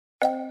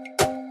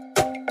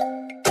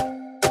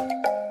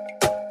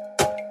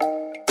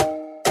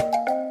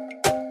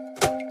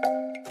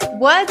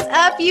What's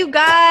up, you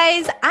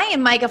guys? I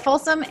am Micah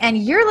Folsom, and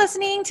you're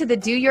listening to the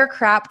Do Your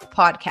Crap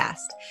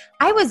podcast.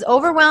 I was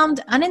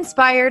overwhelmed,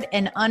 uninspired,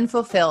 and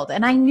unfulfilled,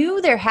 and I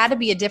knew there had to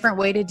be a different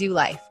way to do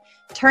life.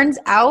 Turns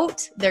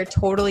out there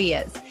totally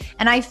is.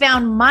 And I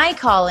found my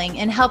calling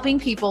in helping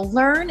people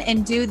learn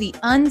and do the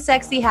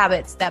unsexy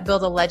habits that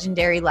build a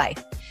legendary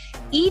life.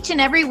 Each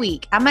and every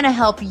week, I'm going to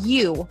help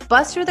you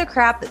bust through the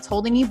crap that's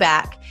holding you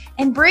back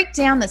and break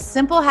down the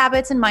simple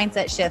habits and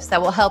mindset shifts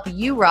that will help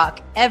you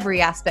rock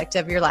every aspect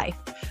of your life.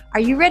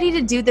 Are you ready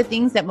to do the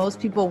things that most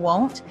people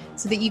won't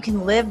so that you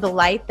can live the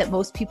life that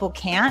most people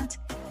can't?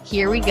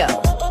 Here we go.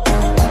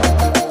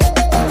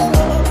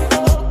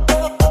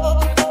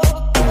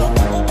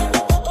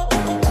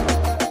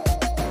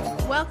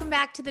 Welcome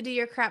back to the Do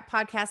Your Crap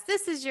podcast.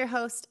 This is your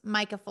host,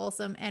 Micah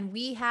Folsom, and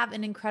we have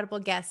an incredible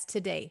guest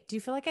today. Do you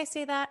feel like I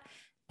say that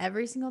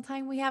every single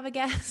time we have a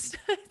guest?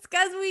 It's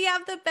because we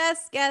have the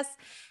best guests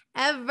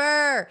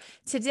ever.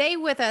 Today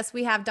with us,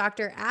 we have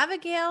Dr.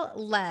 Abigail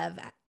Lev,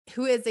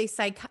 who is a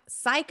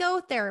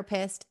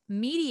psychotherapist,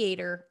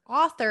 mediator,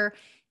 author,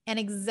 and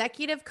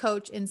executive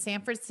coach in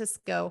San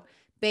Francisco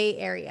Bay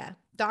Area.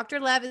 Dr.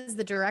 Lev is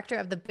the director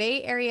of the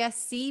Bay Area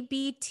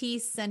CBT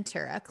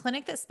Center, a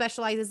clinic that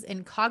specializes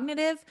in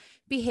cognitive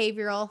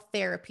behavioral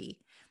therapy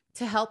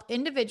to help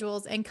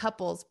individuals and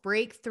couples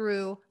break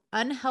through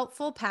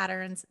unhelpful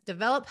patterns,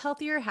 develop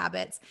healthier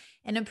habits,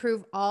 and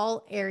improve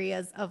all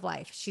areas of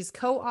life. She's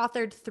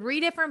co-authored 3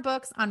 different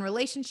books on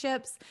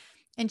relationships,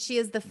 and she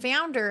is the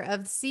founder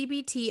of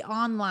CBT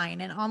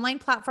Online, an online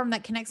platform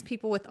that connects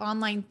people with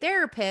online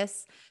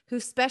therapists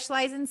who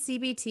specialize in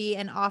CBT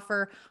and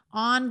offer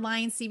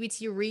online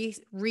CBT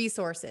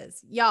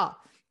resources. Y'all,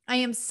 I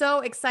am so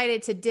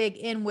excited to dig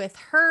in with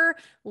her.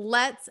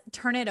 Let's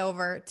turn it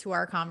over to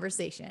our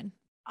conversation.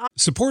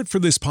 Support for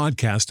this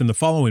podcast and the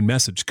following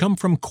message come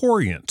from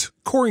Corient.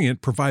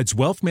 Corient provides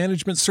wealth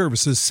management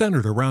services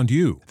centered around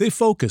you. They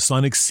focus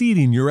on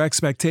exceeding your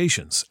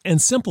expectations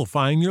and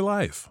simplifying your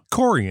life.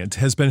 Corient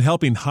has been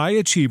helping high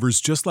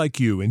achievers just like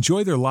you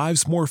enjoy their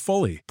lives more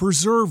fully,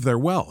 preserve their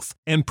wealth,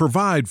 and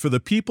provide for the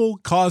people,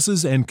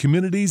 causes, and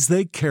communities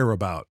they care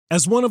about.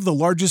 As one of the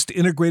largest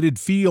integrated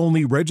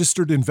fee-only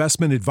registered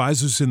investment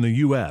advisors in the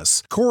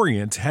U.S.,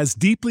 Corient has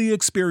deeply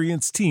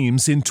experienced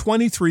teams in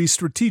 23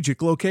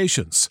 strategic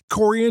locations.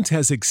 Corient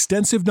has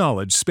extensive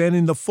knowledge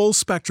spanning the full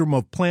spectrum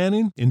of planning,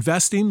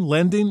 investing,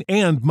 lending,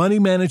 and money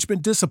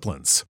management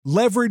disciplines.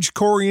 Leverage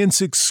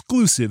Corient's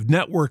exclusive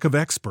network of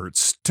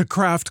experts to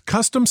craft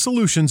custom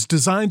solutions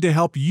designed to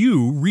help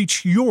you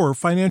reach your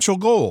financial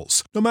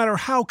goals, no matter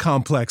how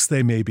complex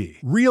they may be.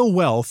 Real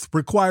wealth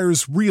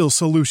requires real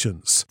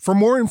solutions. For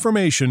more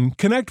information,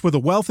 connect with a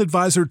wealth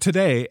advisor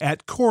today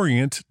at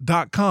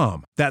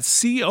Corient.com.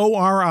 That's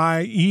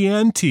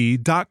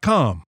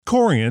Corient.com.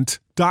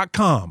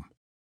 Corient.com.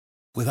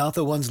 Without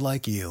the ones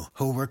like you,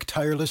 who work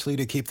tirelessly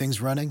to keep things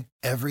running,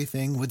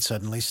 everything would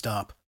suddenly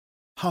stop.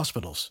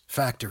 Hospitals,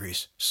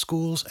 factories,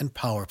 schools, and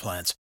power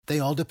plants, they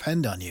all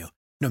depend on you.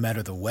 No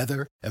matter the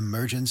weather,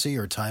 emergency,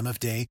 or time of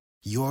day,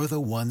 you're the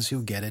ones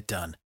who get it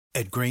done.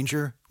 At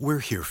Grainger, we're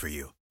here for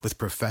you with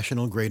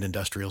professional-grade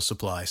industrial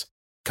supplies.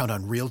 Count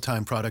on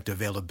real-time product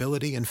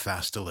availability and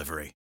fast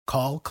delivery.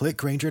 Call, click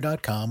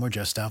Grainger.com, or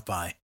just stop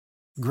by.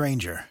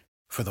 Grainger,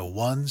 for the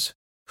ones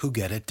who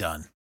get it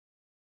done.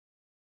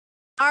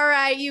 All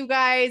right, you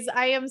guys,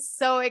 I am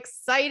so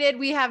excited.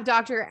 We have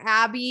Dr.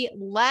 Abby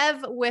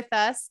Lev with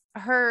us.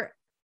 Her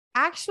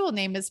actual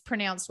name is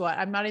pronounced what?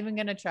 I'm not even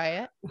going to try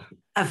it.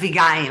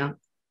 Abigail.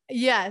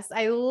 Yes,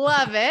 I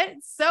love it.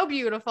 So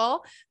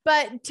beautiful.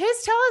 But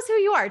just tell us who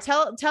you are.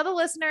 Tell the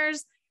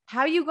listeners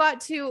how you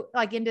got to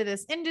into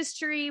this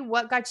industry,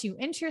 what got you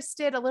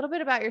interested, a little bit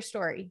about your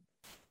story.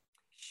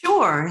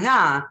 Sure.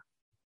 Yeah.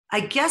 I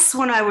guess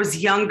when I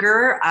was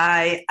younger,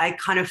 I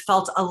kind of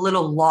felt a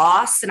little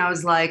lost, and I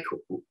was like,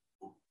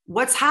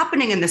 what's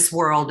happening in this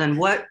world, and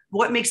what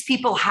makes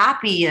people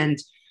happy, and,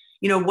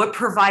 what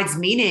provides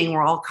meaning?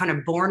 We're all kind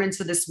of born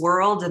into this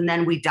world, and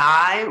then we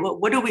die.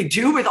 What do we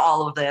do with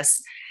all of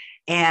this?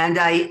 And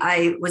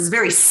I was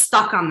very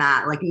stuck on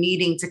that, like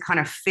needing to kind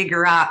of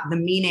figure out the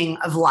meaning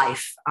of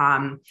life.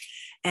 And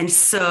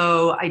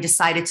so I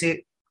decided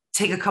to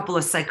take a couple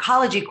of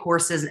psychology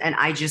courses, and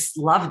I just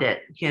loved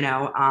it.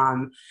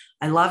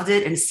 I loved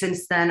it. And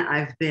since then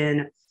I've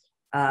been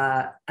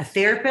a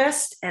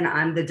therapist, and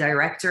I'm the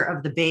director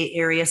of the Bay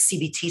Area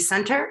CBT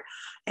Center.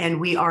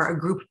 And we are a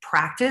group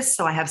practice.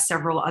 So I have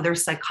several other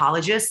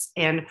psychologists.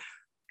 And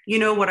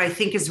what I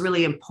think is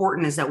really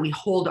important is that we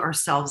hold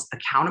ourselves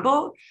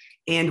accountable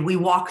and we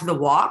walk the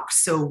walk.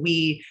 So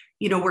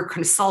we're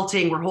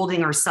consulting, we're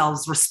holding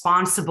ourselves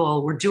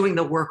responsible, we're doing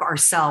the work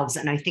ourselves.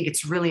 And I think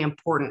it's really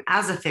important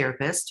as a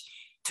therapist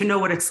to know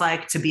what it's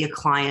like to be a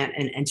client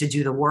and to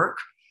do the work.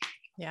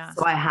 Yeah.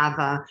 So I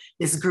have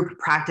this group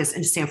practice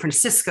in San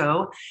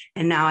Francisco,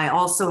 and now I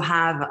also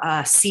have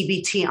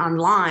CBT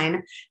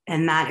Online,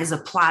 and that is a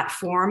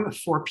platform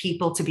for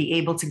people to be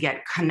able to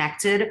get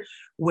connected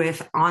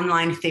with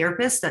online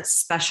therapists that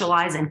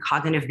specialize in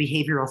cognitive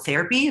behavioral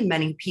therapy.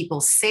 Many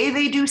people say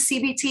they do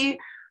CBT,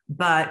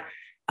 but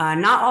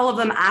not all of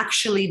them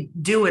actually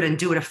do it and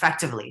do it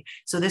effectively.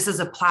 So this is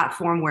a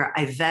platform where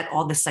I vet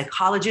all the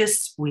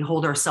psychologists. We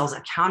hold ourselves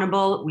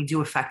accountable. We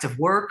do effective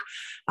work.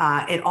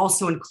 It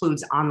also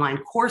includes online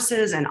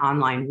courses and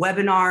online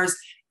webinars,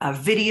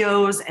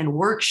 videos and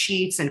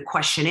worksheets and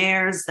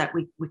questionnaires that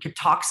we could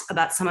talk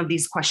about some of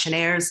these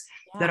questionnaires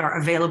that are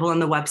available on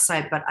the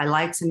website. But I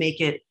like to make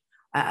it,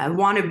 I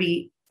want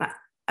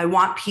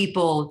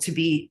people to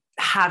be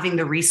having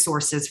the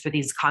resources for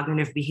these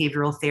cognitive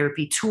behavioral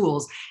therapy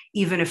tools,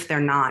 even if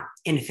they're not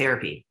in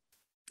therapy.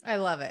 I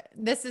love it.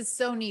 This is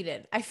so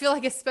needed. I feel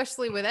like,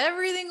 especially with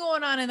everything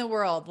going on in the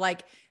world,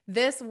 like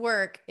this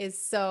work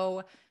is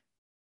so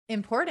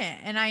important.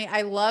 And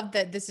I love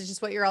that this is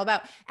just what you're all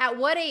about. At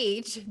what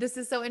age, this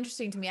is so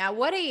interesting to me. At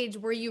what age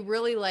were you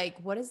really like,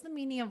 what is the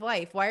meaning of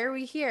life? Why are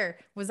we here?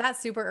 Was that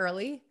super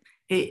early?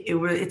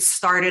 It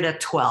started at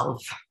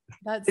 12.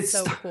 That's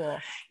so cool.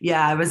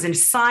 Yeah, I was in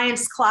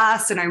science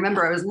class and I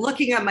remember I was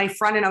looking at my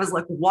friend and I was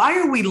like, why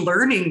are we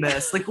learning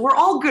this? Like, we're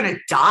all going to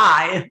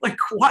die. Like,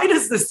 why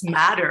does this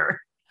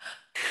matter?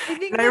 I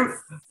think that's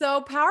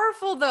so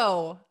powerful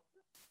though.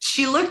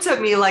 She looked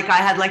at me like I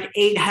had like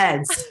 8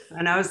 heads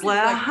and I was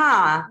like,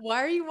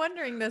 why are you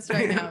wondering this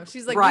right now?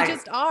 She's like, right.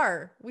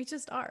 We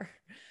just are.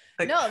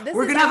 Like, no,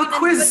 we're going to have a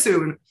quiz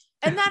soon.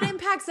 And that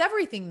impacts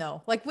everything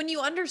though. Like when you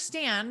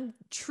understand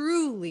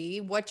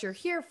truly what you're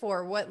here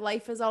for, what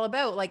life is all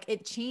about, like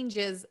it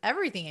changes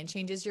everything. It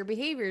changes your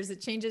behaviors. It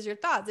changes your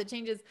thoughts. It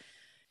changes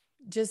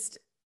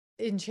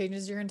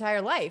your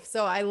entire life.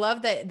 So I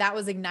love that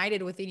was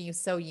ignited within you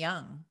so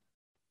young.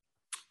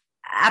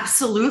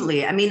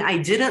 Absolutely. I mean, I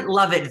didn't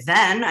love it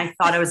then. I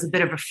thought I was a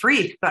bit of a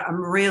freak, but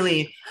I'm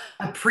really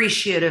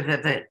appreciative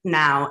of it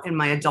now in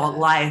my adult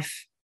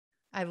life.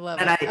 I love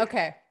it.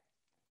 Okay.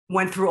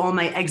 Went through all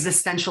my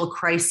existential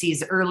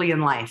crises early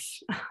in life.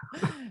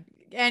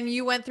 And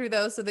you went through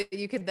those so that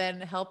you could then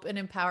help and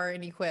empower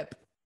and equip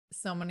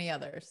so many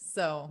others.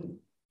 So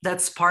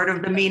that's part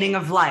of the meaning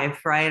of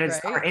life, right? It's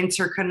our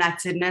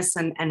interconnectedness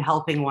and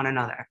helping one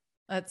another.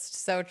 That's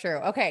so true.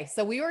 Okay.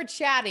 So we were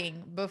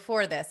chatting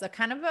before this,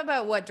 kind of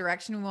about what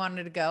direction we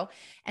wanted to go.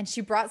 And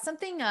she brought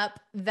something up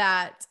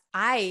that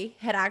I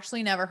had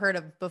actually never heard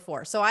of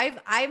before. So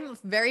I'm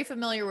very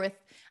familiar with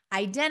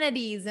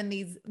identities and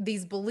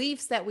these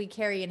beliefs that we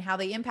carry and how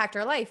they impact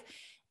our life.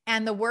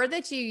 And the word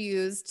that you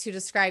used to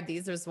describe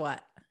these was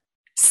what?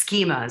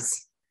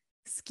 Schemas.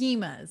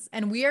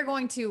 And we are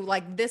going to,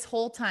 like, this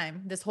whole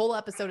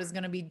episode is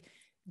going to be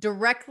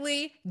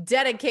directly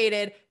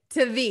dedicated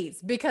to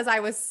these because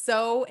I was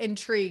so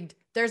intrigued.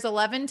 There's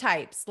 11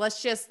 types.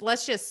 Let's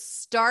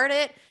just start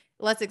it.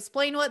 Let's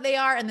explain what they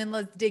are and then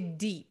let's dig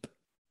deep.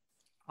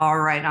 All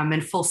right, I'm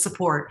in full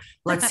support.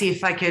 Let's see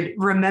if I could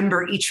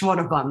remember each one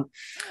of them.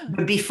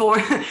 But before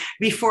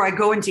I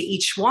go into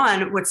each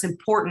one, what's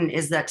important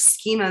is that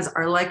schemas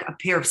are like a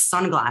pair of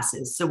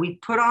sunglasses. So we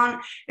put on,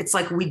 it's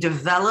like we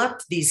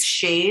developed these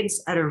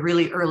shades at a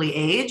really early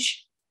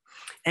age.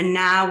 And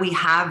now we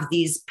have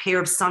these pair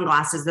of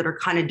sunglasses that are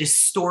kind of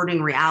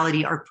distorting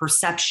reality, our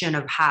perception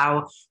of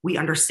how we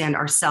understand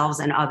ourselves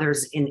and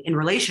others in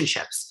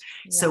relationships.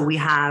 Yeah. So we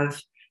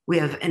have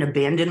an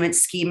abandonment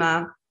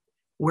schema,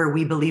 where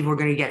we believe we're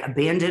going to get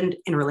abandoned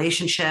in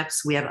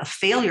relationships. We have a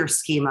failure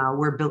schema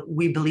where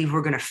we believe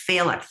we're going to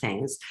fail at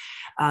things.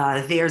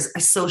 There's a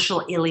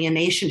social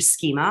alienation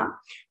schema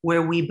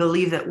where we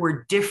believe that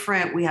we're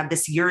different. We have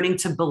this yearning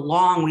to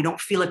belong. We don't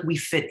feel like we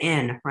fit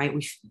in, right?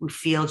 We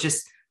feel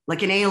just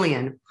like an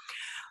alien.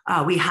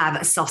 We have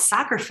a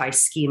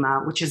self-sacrifice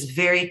schema, which is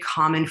very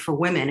common for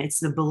women. It's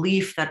the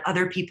belief that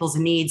other people's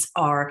needs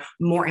are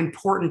more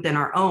important than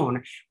our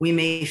own. We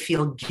may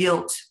feel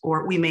guilt,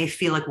 or we may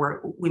feel like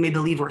we may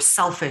believe we're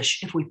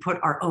selfish if we put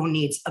our own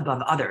needs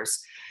above others.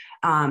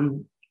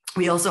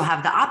 We also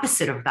have the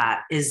opposite of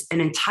that, is an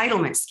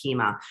entitlement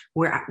schema,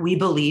 where we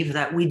believe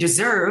that we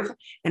deserve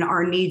and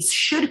our needs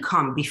should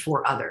come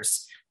before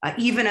others,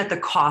 even at the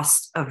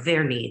cost of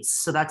their needs.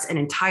 So that's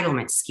an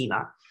entitlement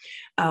schema.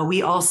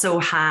 We also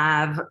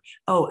have,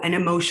 an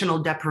emotional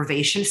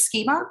deprivation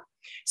schema.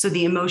 So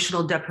the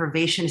emotional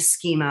deprivation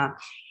schema,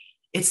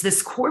 it's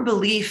this core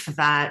belief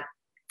that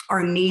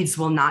our needs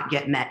will not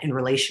get met in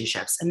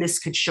relationships. And this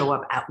could show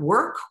up at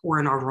work or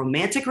in our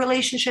romantic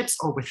relationships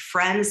or with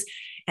friends.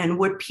 And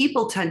what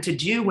people tend to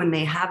do when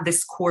they have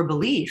this core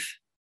belief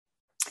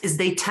is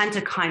they tend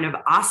to kind of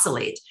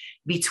oscillate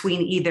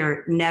between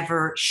either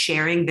never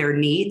sharing their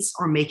needs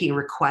or making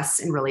requests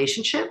in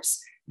relationships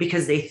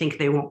because they think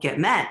they won't get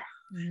met.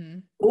 Mm-hmm.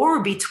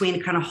 Or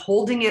between kind of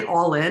holding it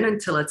all in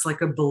until it's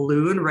like a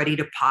balloon ready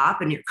to pop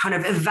and you're kind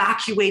of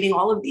evacuating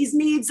all of these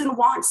needs and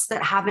wants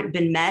that haven't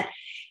been met.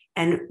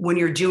 And when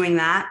you're doing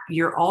that,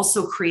 you're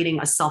also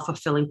creating a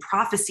self-fulfilling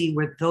prophecy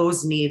where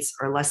those needs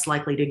are less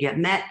likely to get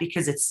met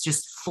because it's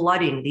just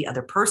flooding the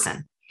other person.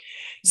 Right.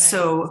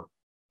 So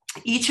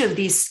each of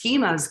these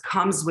schemas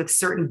comes with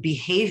certain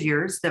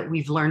behaviors that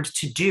we've learned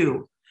to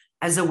do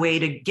as a way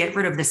to get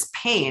rid of this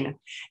pain.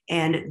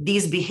 And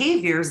these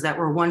behaviors that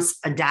were once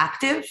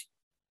adaptive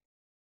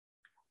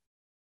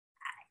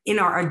in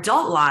our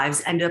adult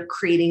lives end up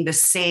creating the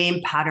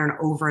same pattern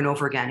over and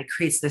over again. It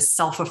creates this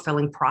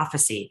self-fulfilling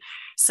prophecy.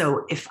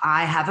 So if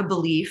I have a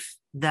belief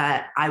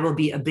that I will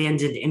be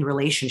abandoned in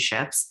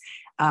relationships,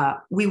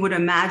 we would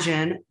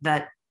imagine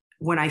that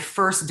when I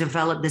first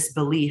developed this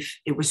belief,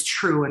 it was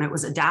true and it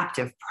was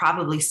adaptive.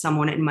 Probably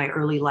someone in my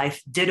early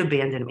life did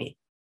abandon me.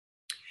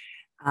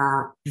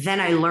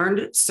 Then I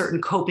learned certain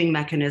coping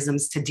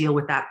mechanisms to deal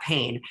with that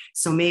pain.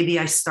 So maybe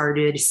I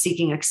started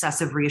seeking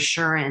excessive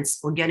reassurance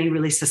or getting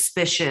really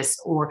suspicious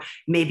or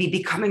maybe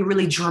becoming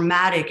really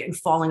dramatic and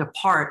falling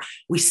apart.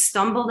 We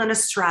stumbled on a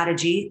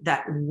strategy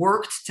that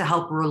worked to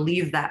help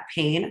relieve that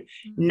pain.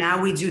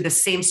 Now we do the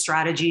same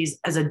strategies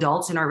as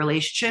adults in our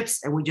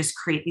relationships, and we just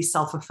create these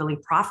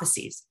self-fulfilling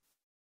prophecies.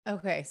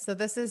 Okay. So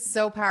this is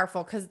so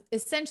powerful because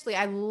essentially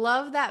I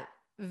love that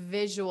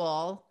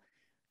visual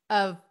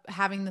of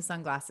having the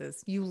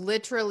sunglasses. You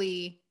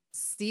literally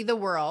see the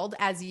world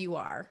as you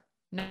are,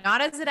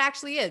 not as it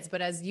actually is, but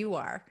as you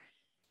are.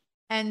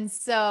 And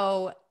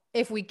so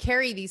if we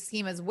carry these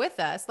schemas with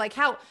us, like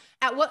how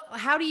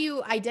do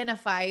you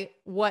identify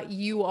what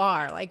you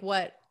are? Like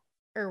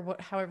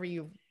however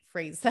you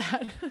phrase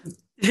that.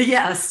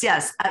 Yes.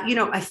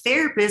 A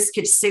therapist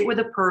could sit with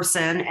a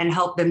person and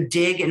help them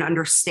dig and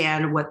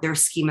understand what their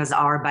schemas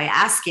are by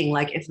asking,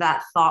 like, if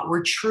that thought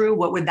were true,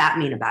 what would that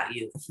mean about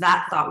you? If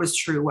that thought was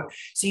true,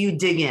 so you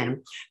dig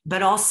in.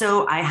 But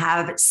also I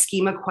have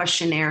schema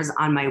questionnaires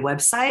on my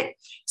website.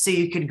 So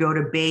you could go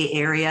to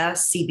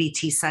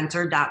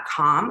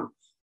bayareacbtcenter.com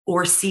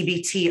or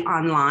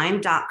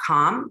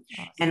cbtonline.com.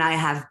 And I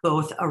have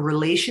both a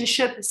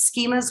relationship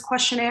schemas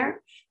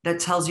questionnaire that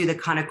tells you the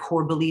kind of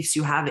core beliefs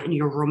you have in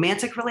your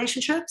romantic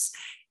relationships.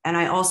 And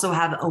I also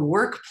have a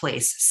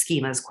workplace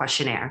schemas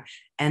questionnaire,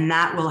 and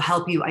that will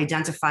help you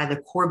identify the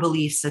core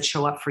beliefs that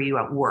show up for you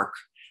at work.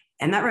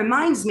 And that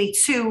reminds me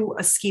too,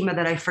 a schema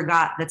that I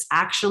forgot that's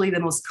actually the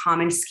most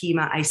common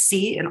schema I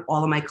see in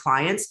all of my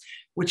clients,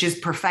 which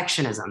is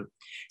perfectionism.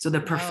 So the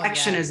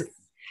perfectionism,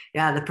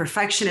 the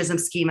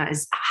perfectionism schema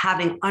is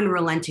having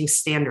unrelenting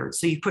standards.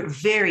 So you put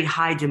very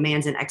high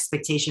demands and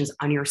expectations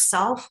on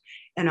yourself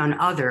and on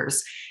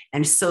others.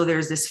 And so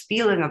there's this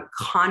feeling of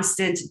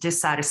constant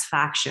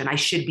dissatisfaction. I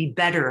should be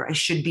better. I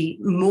should be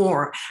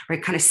more, right?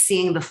 Kind of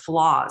seeing the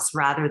flaws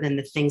rather than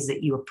the things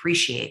that you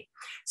appreciate.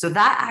 So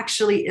that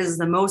actually is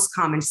the most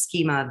common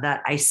schema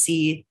that I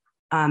see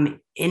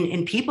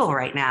in people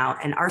right now.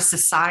 And our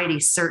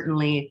society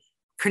certainly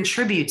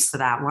contributes to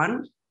that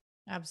one.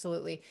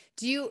 Absolutely.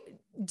 Do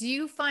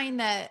you find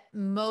that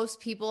most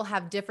people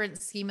have different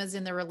schemas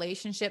in their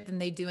relationship than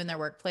they do in their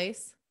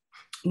workplace?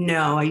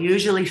 No, I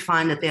usually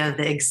find that they have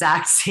the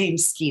exact same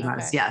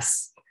schemas. Okay.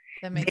 Yes.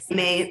 That makes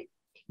sense.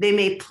 They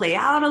may play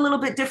out a little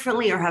bit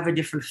differently or have a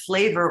different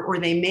flavor, or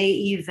they may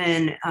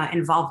even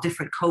involve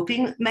different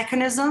coping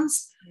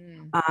mechanisms.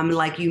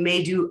 Like you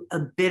may do a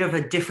bit of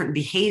a different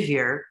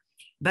behavior,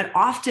 but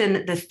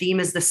often the theme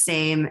is the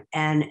same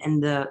and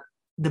the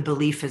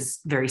belief is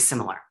very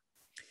similar.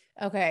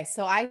 Okay.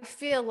 So I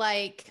feel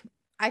like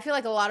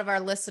a lot of our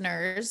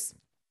listeners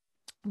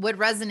would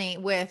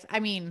resonate with,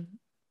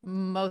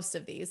 most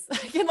of these. I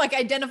can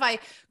identify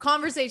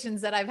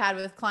conversations that I've had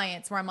with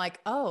clients where I'm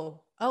like, oh,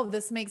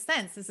 this makes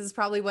sense. This is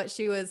probably what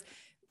she was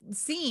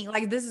seeing.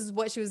 Like, this is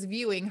what she was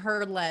viewing.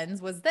 Her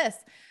lens was this.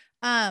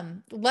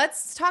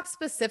 Let's talk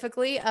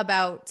specifically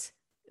about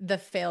the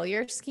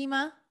failure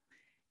schema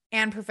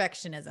and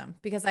perfectionism,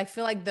 because I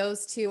feel like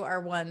those two are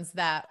ones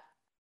that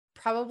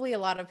probably a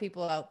lot of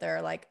people out there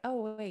are like,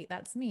 oh, wait,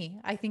 that's me.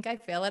 I think I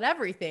fail at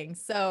everything.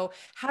 So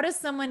how does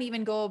someone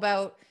even go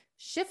about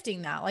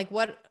shifting that?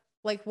 What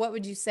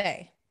would you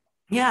say?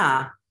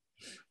 Yeah.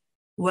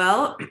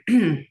 Well,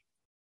 the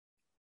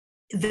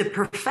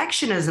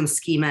perfectionism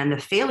schema and the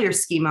failure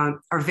schema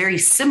are very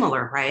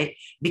similar, right?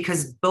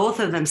 Because both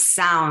of them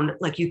sound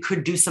like you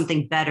could do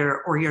something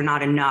better, or you're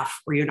not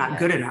enough, or you're not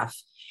good enough.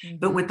 Mm-hmm.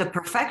 But with the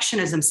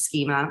perfectionism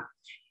schema,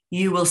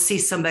 you will see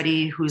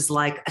somebody who's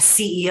like a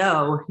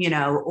CEO,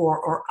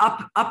 or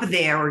up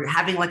there, or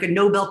having like a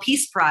Nobel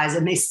Peace Prize,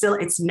 and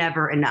it's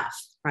never enough,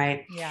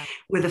 right? Yeah.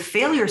 With a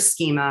failure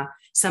schema,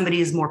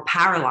 somebody is more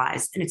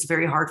paralyzed and it's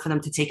very hard for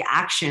them to take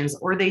actions,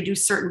 or they do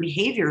certain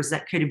behaviors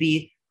that could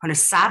be kind of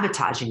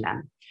sabotaging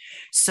them.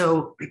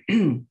 So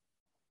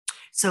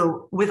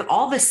with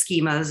all the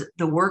schemas,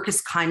 the work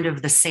is kind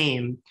of the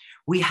same.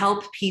 We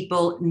help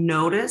people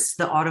notice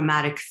the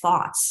automatic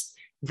thoughts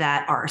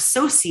that are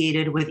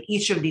associated with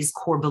each of these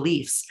core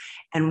beliefs.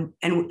 And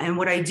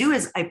what I do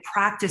is I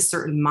practice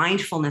certain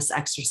mindfulness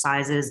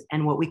exercises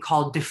and what we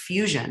call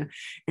diffusion.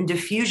 And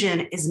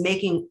diffusion is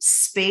making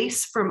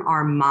space from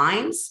our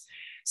minds.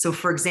 So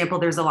for example,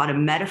 there's a lot of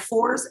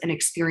metaphors and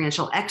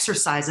experiential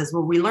exercises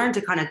where we learn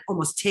to kind of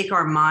almost take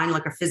our mind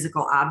like a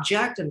physical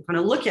object and kind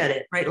of look at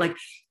it, right? Like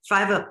if I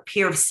have a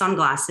pair of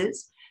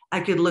sunglasses, I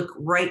could look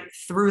right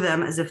through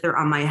them as if they're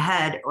on my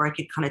head, or I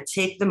could kind of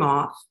take them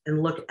off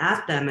and look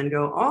at them and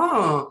go,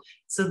 oh,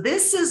 so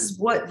this is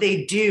what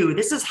they do.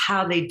 This is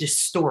how they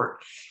distort.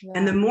 Yeah.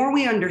 And the more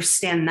we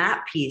understand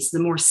that piece, the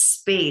more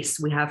space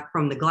we have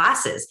from the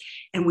glasses.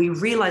 And we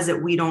realize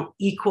that we don't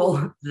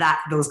equal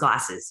those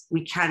glasses.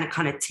 We can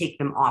kind of take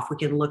them off. We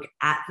can look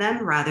at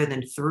them rather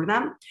than through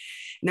them.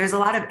 And there's a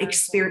lot of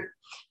experience.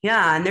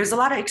 Yeah. And there's a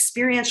lot of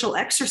experiential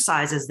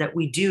exercises that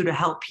we do to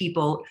help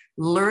people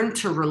learn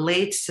to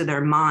relate to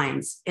their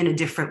minds in a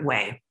different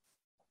way.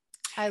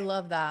 I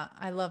love that.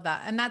 I love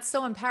that. And that's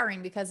so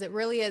empowering, because it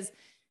really is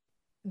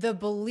the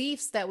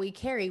beliefs that we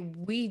carry.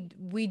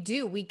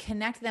 We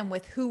connect them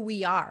with who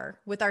we are,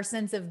 with our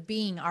sense of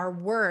being, our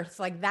worth.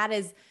 Like that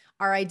is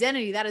our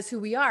identity. That is who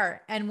we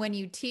are. And when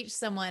you teach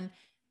someone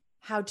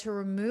how to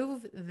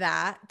remove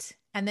that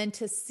and then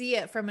to see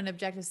it from an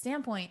objective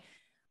standpoint,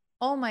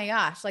 oh my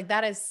gosh, like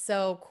that is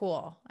so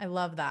cool. I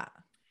love that.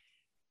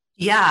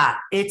 Yeah,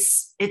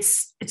 it's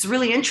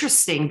really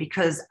interesting,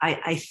 because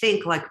I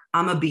think, like,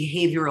 I'm a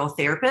behavioral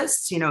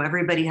therapist.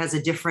 Everybody has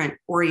a different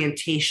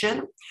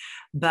orientation,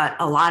 but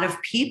a lot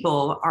of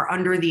people are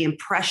under the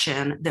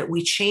impression that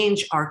we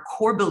change our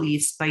core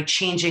beliefs by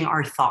changing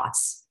our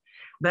thoughts.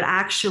 But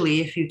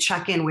actually, if you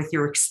check in with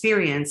your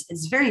experience,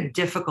 it's very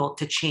difficult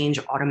to change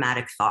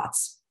automatic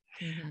thoughts.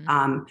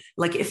 Mm-hmm.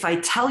 Like if I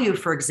tell you,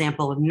 for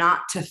example,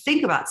 not to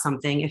think about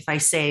something, if I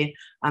say,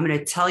 I'm going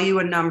to tell you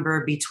a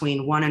number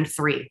between 1 and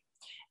 3,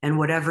 and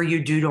whatever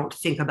you do, don't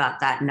think about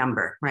that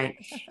number, right?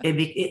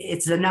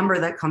 It's the number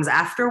that comes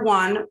after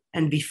 1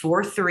 and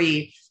before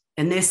 3.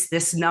 And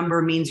this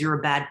number means you're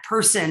a bad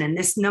person. And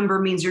this number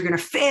means you're going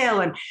to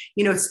fail. And,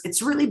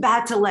 it's really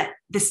bad to let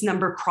this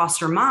number cross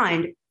your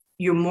mind.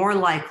 You're more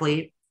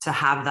likely to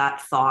have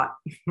that thought,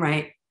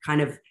 right,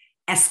 kind of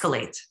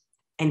escalate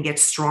and get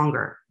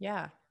stronger.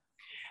 Yeah.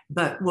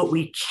 But what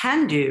we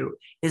can do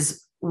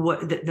is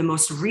what the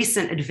most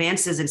recent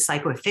advances in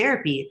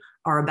psychotherapy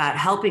are about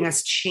helping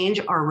us change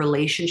our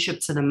relationship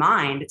to the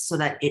mind so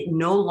that it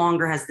no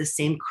longer has the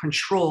same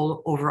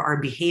control over our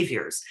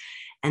behaviors.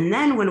 And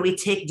then when we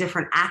take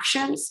different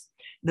actions,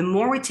 the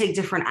more we take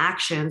different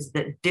actions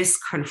that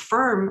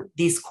disconfirm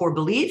these core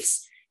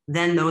beliefs,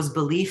 then those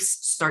beliefs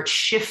start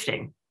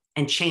shifting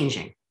and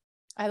changing.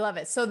 I love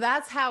it. So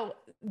that's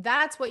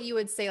what you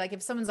would say. Like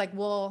if someone's like,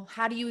 well,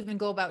 how do you even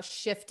go about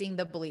shifting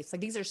the beliefs? Like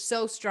these are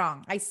so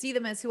strong. I see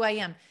them as who I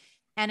am.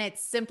 And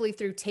it's simply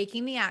through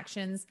taking the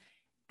actions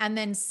and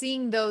then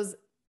seeing those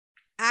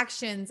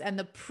actions and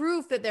the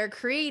proof that they're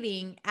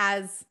creating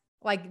as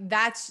like,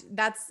 that's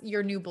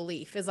your new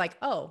belief is like,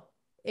 oh,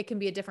 it can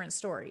be a different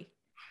story.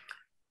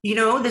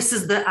 This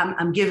is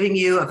I'm giving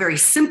you a very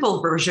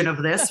simple version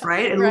of this,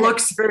 right? It Right.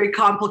 looks very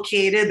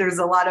complicated. There's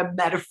a lot of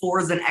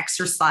metaphors and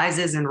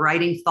exercises and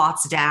writing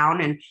thoughts down.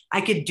 And I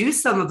could do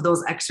some of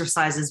those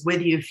exercises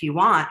with you if you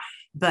want.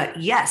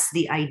 But yes,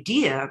 the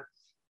idea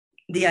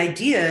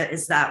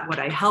is that what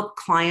I help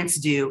clients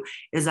do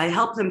is I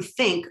help them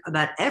think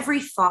that every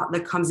thought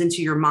that comes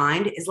into your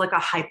mind is like a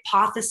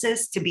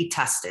hypothesis to be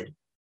tested.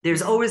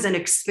 There's always an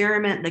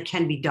experiment that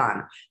can be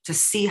done to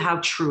see how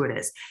true it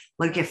is.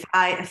 Like if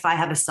I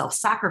have a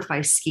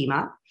self-sacrifice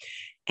schema,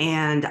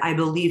 and I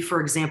believe,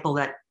 for example,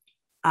 that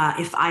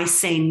if I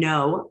say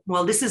no,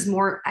 well, this is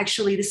more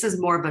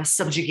of a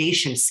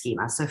subjugation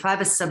schema. So if I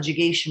have a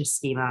subjugation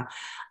schema,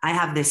 I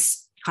have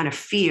this kind of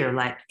fear,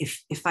 like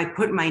if I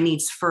put my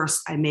needs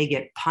first, I may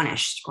get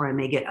punished or I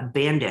may get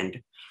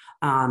abandoned.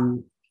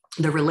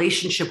 The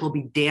relationship will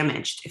be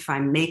damaged if I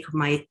make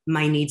my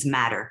needs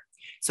matter.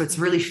 So it's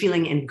really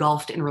feeling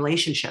engulfed in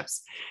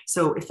relationships.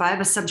 So if I have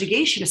a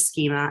subjugation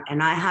schema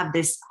and I have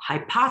this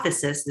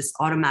hypothesis, this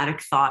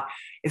automatic thought,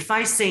 if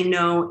I say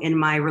no in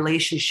my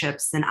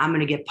relationships, then I'm going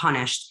to get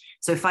punished.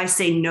 So if I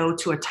say no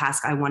to a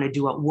task I want to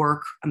do at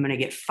work, I'm going to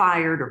get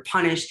fired or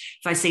punished.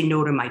 If I say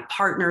no to my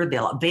partner,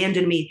 they'll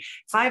abandon me.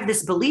 If I have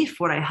this belief,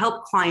 what I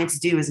help clients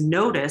do is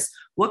notice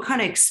what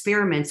kind of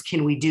experiments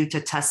can we do to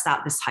test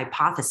out this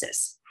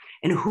hypothesis?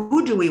 And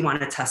who do we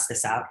want to test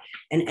this out?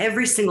 And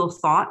every single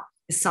thought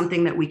is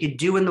something that we could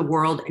do in the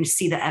world and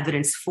see the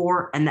evidence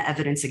for and the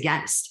evidence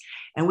against.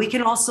 And we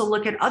can also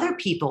look at other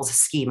people's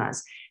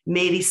schemas.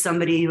 Maybe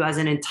somebody who has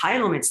an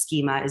entitlement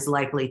schema is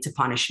likely to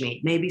punish me.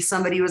 Maybe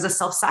somebody who has a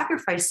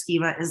self-sacrifice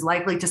schema is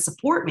likely to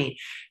support me.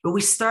 But we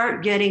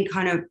start getting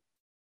kind of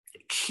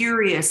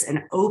curious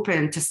and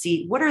open to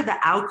see what are the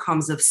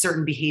outcomes of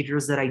certain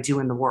behaviors that I do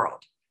in the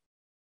world.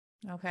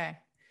 Okay.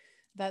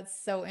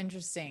 That's so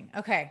interesting.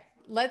 Okay.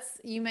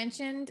 You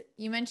mentioned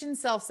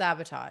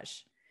self-sabotage.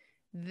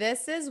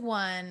 This is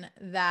one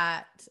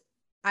that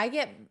I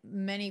get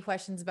many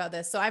questions about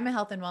this. So I'm a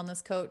health and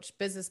wellness coach,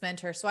 business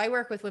mentor. So I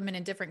work with women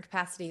in different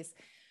capacities,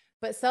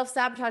 but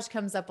self-sabotage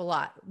comes up a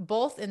lot,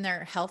 both in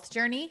their health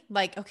journey,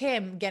 like, okay,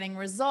 I'm getting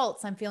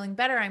results. I'm feeling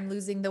better. I'm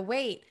losing the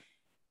weight.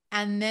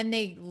 And then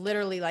they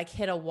literally like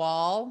hit a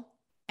wall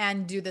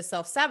and do the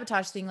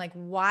self-sabotage thing. Like,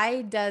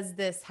 why does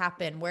this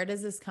happen? Where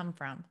does this come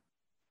from?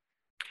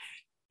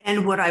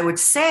 And what I would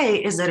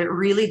say is that it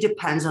really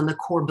depends on the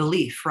core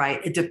belief, right?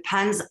 It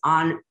depends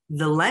on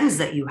the lens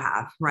that you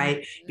have,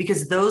 right?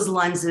 Because those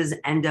lenses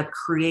end up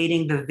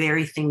creating the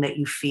very thing that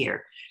you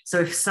fear. So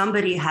if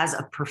somebody has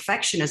a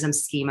perfectionism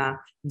schema,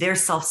 their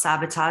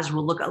self-sabotage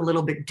will look a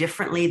little bit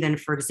differently than,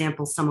 for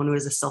example, someone who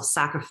has a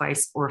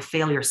self-sacrifice or a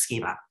failure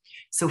schema.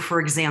 So for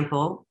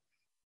example,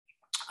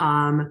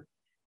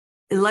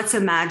 let's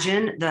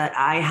imagine that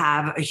I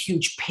have a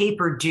huge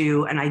paper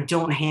due and I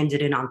don't hand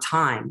it in on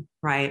time,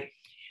 right?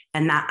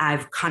 And that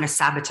I've kind of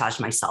sabotaged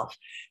myself.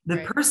 The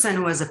person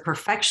who has a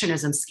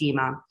perfectionism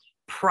schema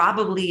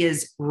probably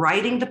is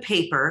writing the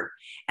paper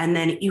and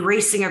then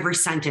erasing every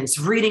sentence,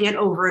 reading it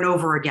over and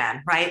over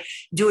again, right?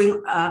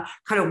 Doing kind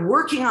of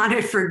working on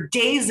it for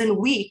days and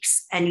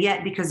weeks. And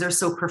yet, because they're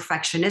so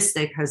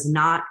perfectionistic, has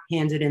not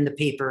handed in the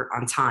paper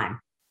on time.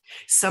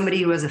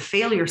 Somebody who has a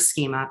failure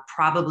schema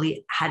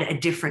probably had a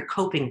different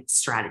coping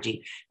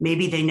strategy.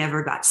 Maybe they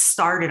never got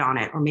started on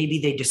it, or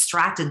maybe they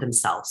distracted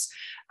themselves.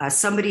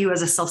 Somebody who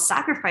has a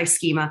self-sacrifice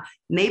schema,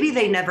 maybe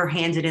they never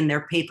handed in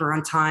their paper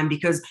on time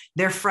because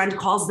their friend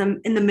calls them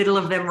in the middle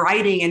of them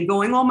writing and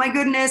going, oh my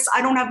goodness,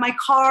 I don't have my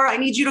car. I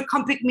need you to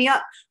come pick me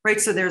up,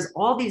 right? So there's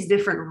all these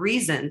different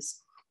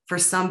reasons for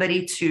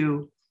somebody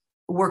to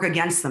work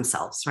against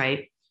themselves,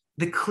 right?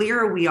 The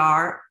clearer we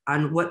are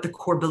on what the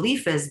core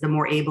belief is, the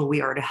more able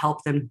we are to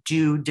help them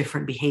do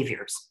different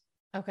behaviors.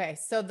 Okay.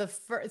 So the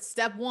first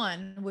step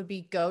one would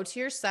be go to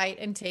your site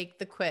and take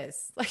the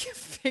quiz, like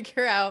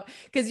figure out,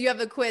 because you have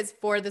a quiz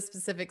for the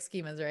specific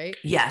schemas, right?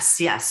 Yes.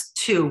 Yes.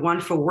 Two,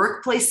 one for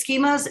workplace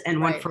schemas and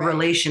one for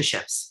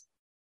relationships.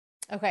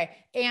 Okay.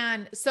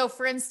 And so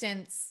for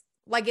instance,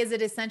 like, is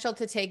it essential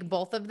to take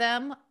both of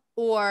them?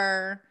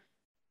 Or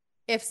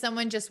if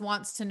someone just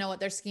wants to know what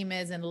their schema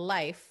is in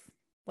life,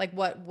 like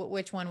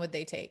which one would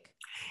they take?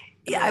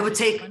 I would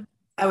take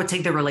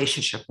the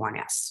relationship one.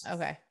 Yes.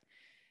 Okay.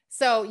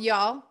 So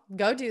y'all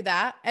go do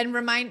that and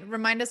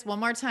remind us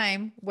one more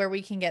time where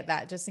we can get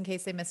that, just in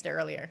case they missed it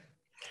earlier.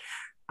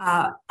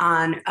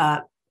 On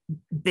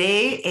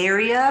Bay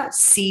Area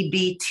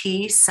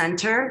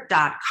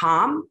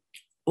CBTcenter.com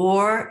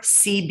or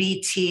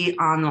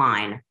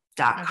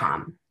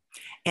CBTonline.com. Okay.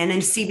 And in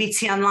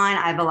CBT Online,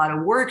 I have a lot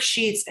of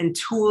worksheets and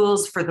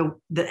tools for the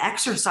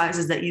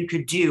exercises that you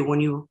could do when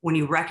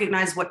you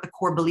recognize what the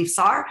core beliefs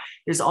are.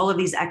 There's all of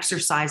these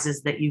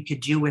exercises that you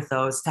could do with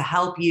those to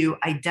help you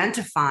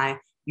identify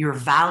your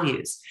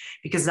values,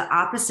 because the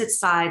opposite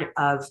side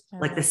of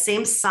like the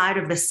same side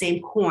of the same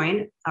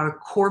coin, our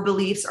core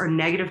beliefs, our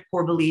negative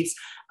core beliefs,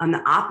 on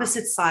the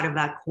opposite side of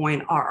that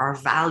coin are our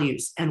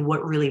values and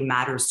what really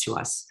matters to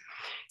us.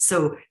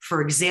 So,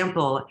 for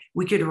example,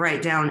 we could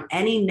write down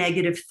any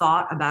negative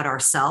thought about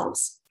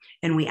ourselves,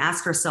 and we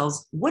ask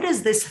ourselves, what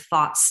does this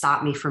thought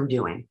stop me from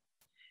doing?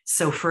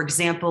 So, for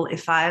example,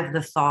 if I have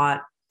the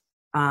thought,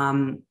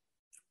 I'm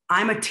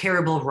a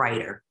terrible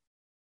writer,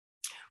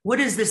 what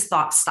does this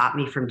thought stop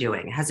me from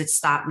doing? Has it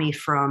stopped me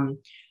from,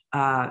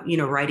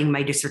 writing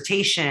my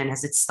dissertation?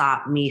 Has it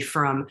stopped me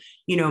from,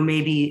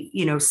 maybe,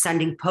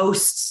 sending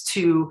posts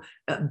to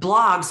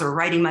blogs or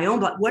writing my own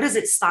blog? What does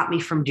it stop me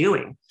from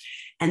doing?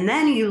 And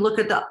then you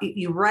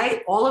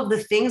write all of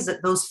the things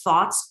that those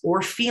thoughts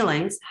or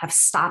feelings have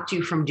stopped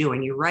you from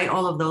doing. You write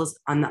all of those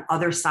on the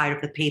other side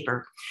of the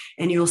paper,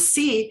 and you'll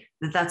see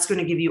that that's going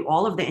to give you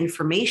all of the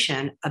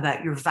information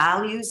about your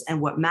values and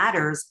what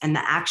matters and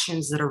the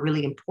actions that are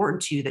really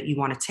important to you that you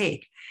want to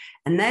take.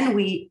 And then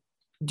we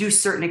do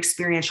certain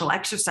experiential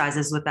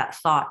exercises with that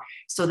thought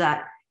so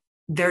that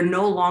they're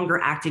no longer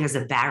acting as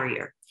a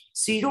barrier.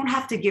 So you don't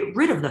have to get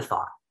rid of the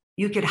thought.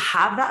 You could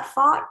have that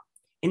thought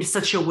in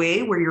such a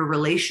way where your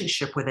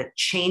relationship with it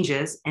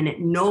changes and it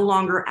no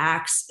longer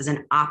acts as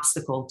an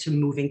obstacle to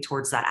moving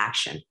towards that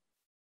action.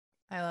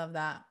 I love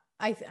that.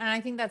 I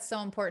think that's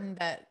so important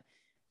that,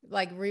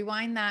 like,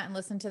 rewind that and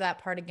listen to that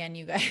part again,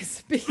 you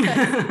guys,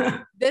 because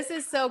this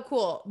is so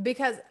cool,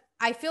 because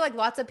I feel like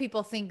lots of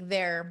people think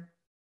they're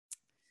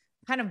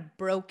kind of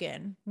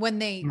broken when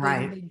they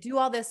do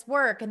all this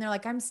work and they're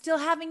like, I'm still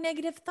having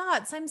negative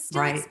thoughts. I'm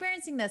still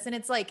experiencing this. And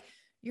it's like,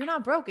 you're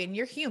not broken,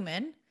 you're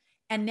human.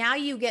 And now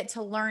you get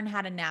to learn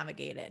how to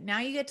navigate it. Now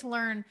you get to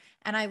learn.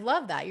 And I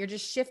love that. You're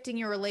just shifting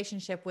your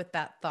relationship with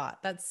that thought.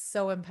 That's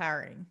so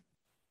empowering.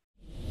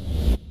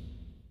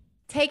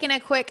 Taking a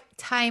quick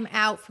time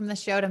out from the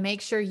show to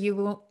make sure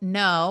you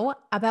know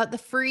about the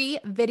free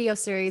video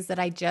series that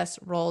I just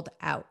rolled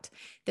out.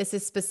 This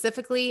is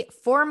specifically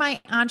for my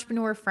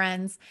entrepreneur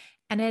friends,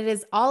 and it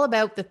is all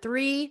about the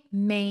 3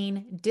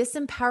 main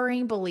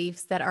disempowering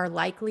beliefs that are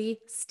likely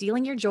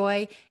stealing your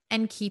joy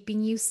and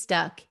keeping you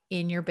stuck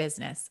in your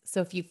business.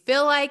 So if you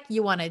feel like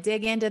you want to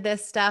dig into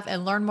this stuff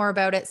and learn more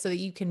about it so that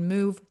you can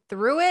move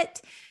through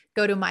it,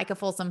 go to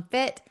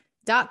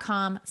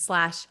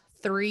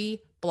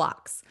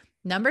micahfolsomfit.com/3blocks.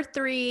 Number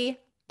 3,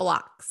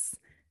 blocks.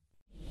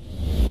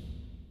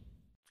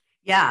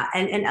 Yeah.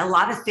 And a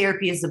lot of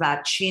therapy is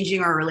about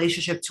changing our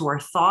relationship to our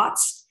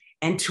thoughts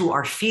and to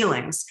our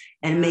feelings,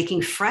 and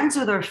making friends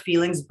with our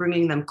feelings,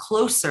 bringing them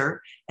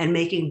closer, and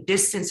making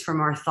distance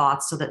from our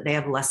thoughts so that they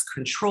have less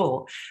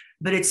control.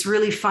 But it's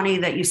really funny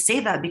that you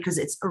say that, because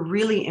it's a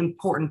really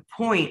important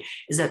point,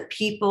 is that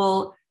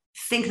people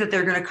think that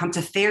they're going to come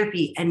to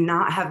therapy and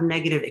not have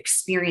negative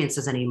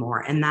experiences anymore.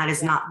 And that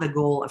is not the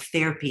goal of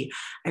therapy.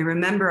 I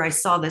remember I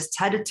saw this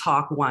TED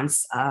Talk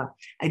once.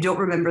 I don't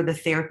remember the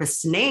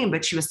therapist's name,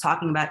 but she was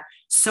talking about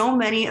so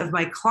many of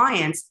my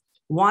clients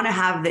want to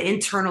have the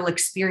internal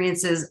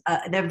experiences.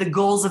 They have the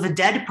goals of a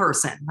dead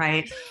person,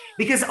 right?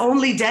 Because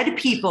only dead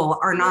people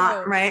are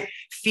not, right,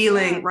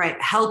 feeling right,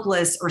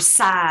 helpless or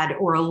sad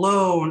or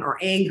alone or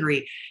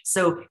angry.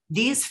 So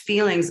these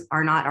feelings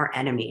are not our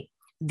enemy.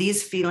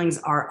 These feelings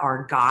are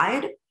our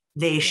guide.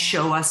 They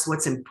show us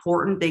what's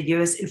important. They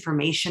give us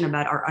information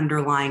about our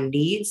underlying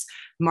needs.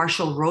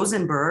 Marshall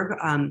Rosenberg,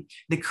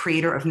 the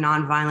creator of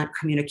nonviolent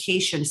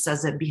communication,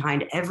 says that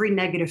behind every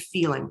negative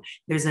feeling,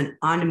 there's an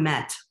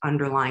unmet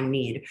underlying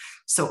need.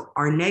 So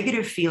our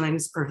negative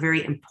feelings are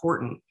very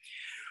important.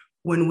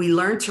 When we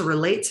learn to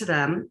relate to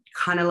them,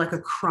 kind of like a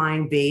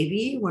crying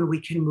baby, when we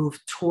can move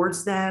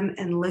towards them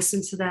and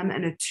listen to them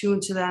and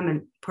attune to them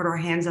and put our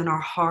hands on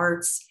our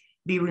hearts,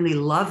 be really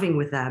loving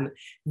with them,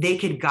 they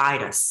could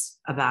guide us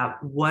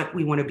about what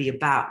we want to be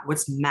about, what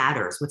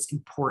matters, what's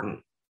important.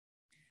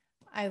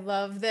 I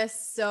love this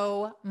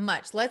so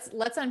much.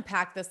 Let's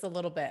unpack this a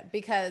little bit,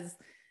 because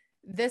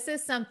this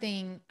is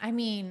something, I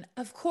mean,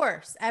 of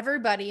course,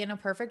 everybody in a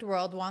perfect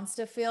world wants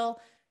to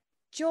feel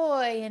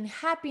joy and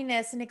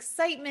happiness and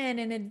excitement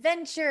and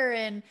adventure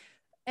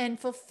and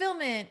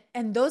fulfillment.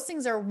 And those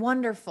things are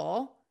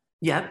wonderful.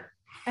 Yep.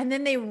 And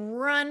then they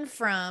run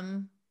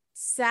from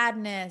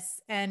sadness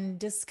and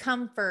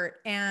discomfort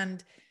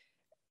and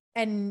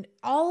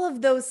all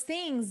of those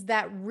things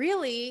that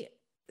really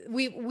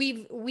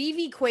we've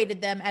equated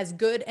them as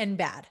good and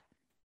bad.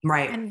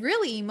 Right. And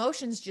really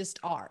emotions just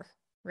are,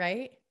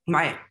 right?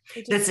 Right.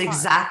 That's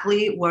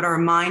exactly what our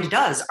mind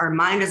does. Our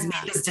mind has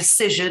made this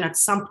decision at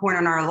some point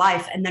in our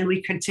life, and then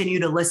we continue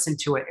to listen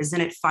to it.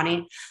 Isn't it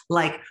funny?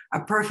 Like,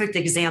 a perfect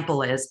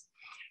example is,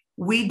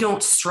 we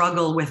don't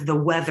struggle with the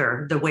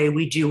weather the way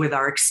we do with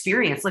our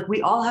experience. Like,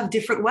 we all have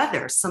different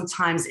weather.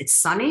 Sometimes it's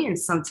sunny and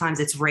sometimes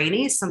it's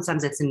rainy.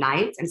 Sometimes it's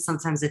night and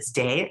sometimes it's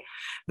day.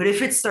 But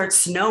if it starts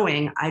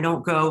snowing, I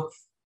don't go,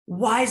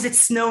 why is it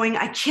snowing?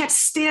 I can't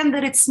stand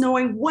that it's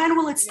snowing. When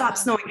will it stop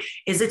snowing?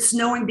 Is it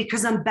snowing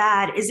because I'm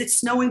bad? Is it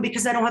snowing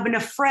because I don't have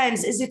enough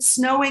friends? Is it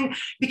snowing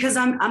because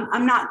I'm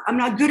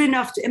not good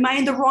enough? Am I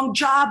in the wrong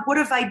job? What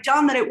have I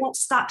done that it won't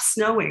stop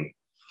snowing?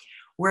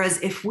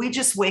 Whereas if we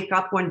just wake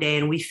up one day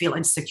and we feel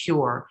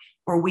insecure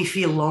or we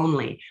feel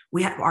lonely,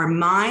 our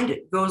mind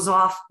goes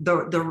off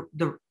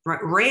the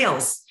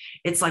rails.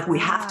 It's like, we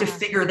have to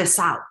figure this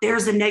out.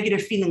 There's a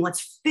negative feeling.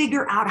 Let's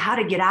figure out how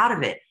to get out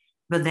of it.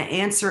 But the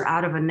answer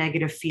out of a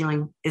negative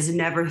feeling is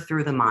never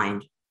through the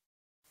mind.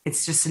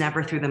 It's just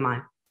never through the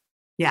mind.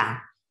 Yeah.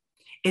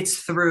 It's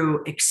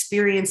through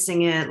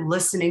experiencing it,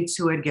 listening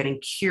to it,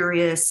 getting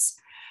curious,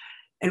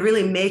 and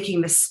really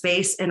making the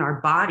space in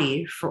our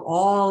body for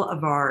all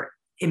of our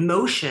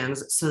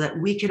emotions so that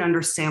we can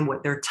understand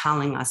what they're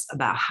telling us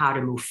about how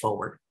to move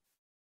forward.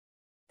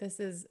 This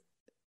is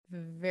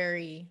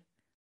very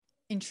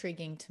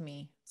intriguing to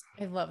me.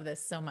 I love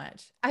this so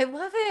much. I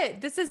love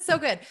it. This is so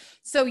good.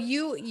 So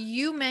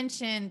you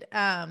mentioned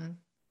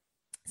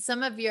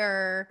some of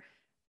your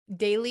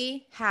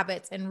daily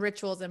habits and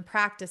rituals and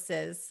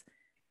practices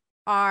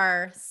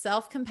are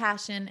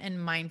self-compassion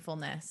and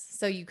mindfulness.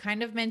 So you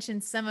kind of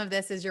mentioned some of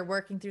this as you're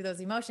working through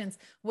those emotions.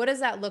 What does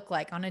that look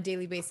like on a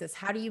daily basis?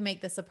 How do you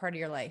make this a part of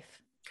your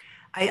life?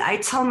 I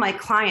tell my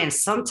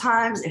clients,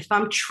 sometimes if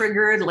I'm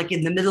triggered, like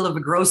in the middle of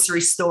a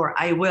grocery store,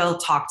 I will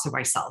talk to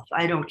myself.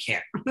 I don't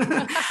care.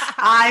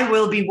 I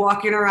will be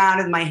walking around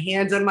with my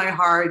hands on my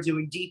heart,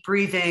 doing deep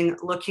breathing,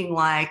 looking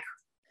like,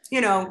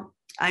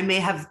 I may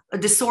have a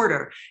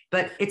disorder,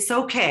 but it's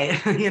okay,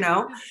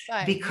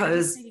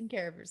 because taking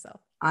care of yourself.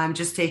 I'm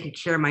just taking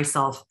care of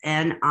myself.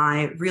 And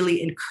I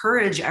really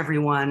encourage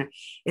everyone.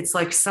 It's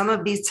like, some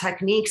of these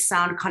techniques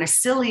sound kind of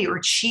silly or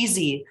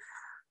cheesy,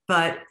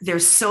 but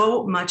there's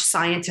so much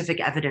scientific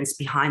evidence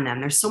behind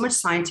them. There's so much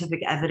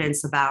scientific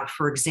evidence about,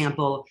 for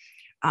example,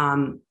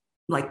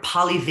 like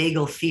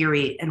polyvagal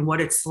theory and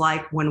what it's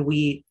like when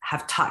we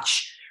have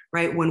touch,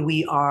 right? When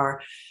we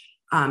are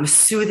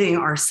soothing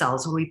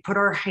ourselves, when we put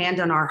our hand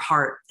on our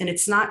heart. And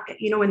it's not,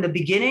 in the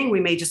beginning, we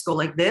may just go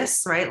like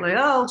this, right? Like,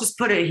 oh, just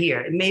put it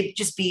here. It may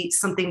just be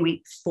something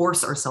we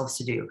force ourselves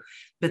to do.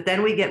 But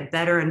then we get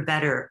better and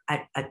better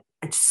at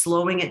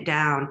slowing it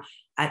down,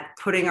 at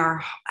putting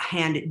our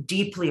hand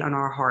deeply on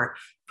our heart,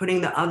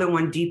 putting the other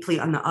one deeply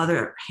on the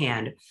other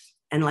hand,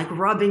 and like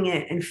rubbing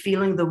it and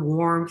feeling the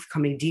warmth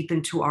coming deep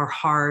into our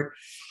heart,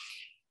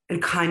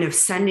 and kind of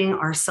sending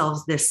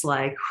ourselves this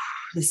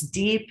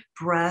deep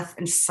breath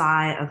and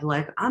sigh of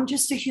like, I'm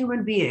just a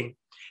human being.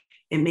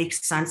 It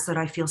makes sense that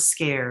I feel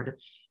scared.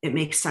 It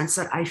makes sense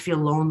that I feel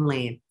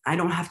lonely. I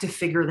don't have to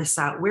figure this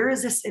out. Where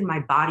is this in my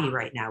body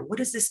right now? What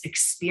is this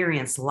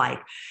experience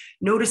like?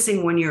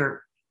 Noticing when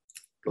you're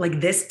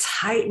like this,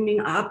 tightening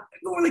up,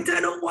 going like,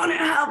 I don't want to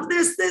have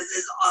this. This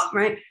is off,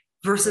 right?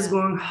 Versus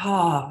going,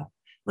 oh,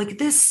 like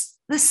this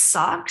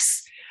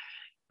sucks.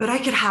 but I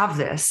could have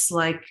this.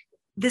 Like,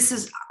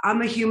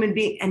 I'm a human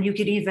being. And you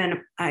could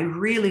even, I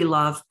really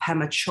love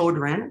Pema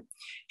Chodron.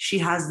 She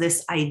has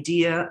this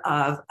idea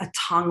of a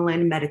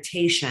Tonglen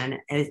meditation,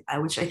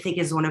 which I think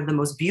is one of the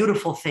most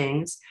beautiful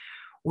things,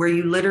 where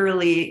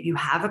you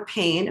have a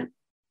pain.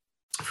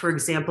 For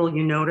example,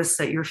 you notice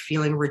that you're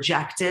feeling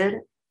rejected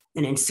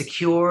and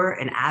insecure,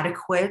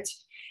 inadequate.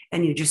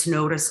 And you just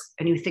notice,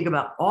 and you think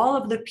about all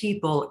of the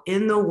people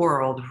in the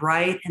world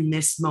right in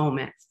this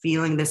moment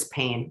feeling this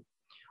pain.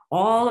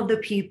 All of the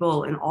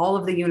people in all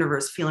of the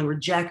universe feeling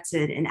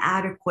rejected,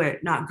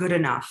 inadequate, not good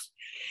enough.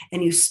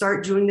 And you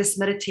start doing this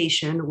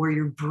meditation where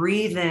you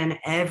breathe in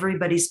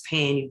everybody's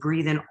pain. You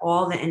breathe in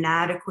all the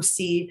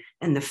inadequacy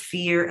and the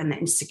fear and the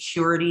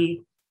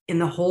insecurity in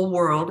the whole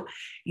world.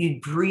 You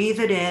breathe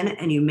it in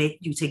and you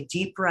take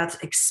deep breaths,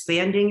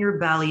 expanding your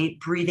belly,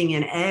 breathing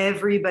in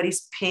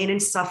everybody's pain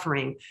and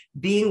suffering,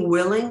 being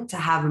willing to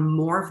have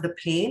more of the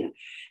pain,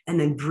 and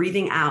then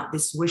breathing out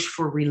this wish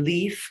for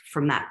relief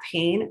from that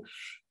pain.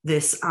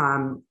 This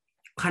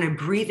kind of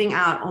breathing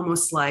out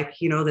almost like,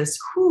 this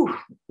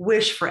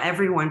wish for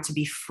everyone to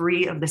be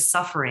free of the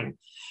suffering.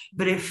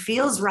 But it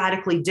feels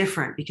radically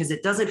different because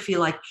it doesn't feel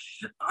like,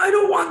 I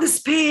don't want this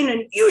pain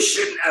and you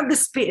shouldn't have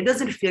this pain. It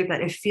doesn't feel like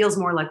that. It feels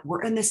more like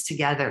we're in this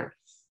together.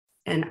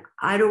 And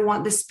I don't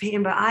want this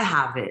pain, but I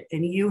have it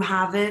and you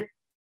have it.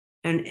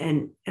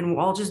 And we're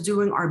all just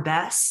doing our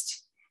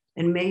best.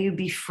 And may you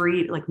be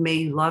free. Like, may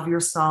you love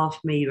yourself.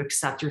 May you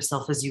accept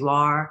yourself as you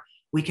are.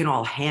 We can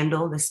all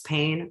handle this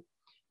pain.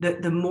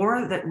 The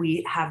more that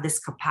we have this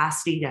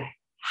capacity to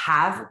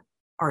have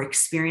our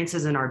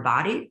experiences in our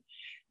body,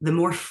 the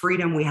more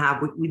freedom we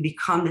have. We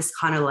become this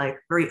kind of like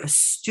very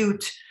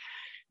astute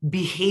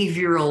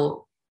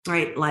behavioral,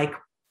 right? Like,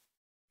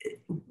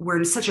 we're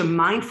in such a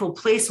mindful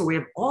place where we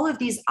have all of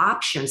these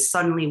options.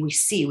 Suddenly we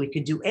see we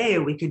could do A,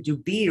 or we could do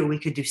B, or we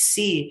could do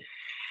C.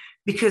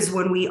 Because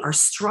when we are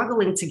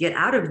struggling to get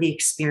out of the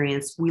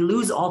experience, we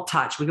lose all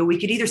touch. We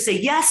could either say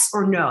yes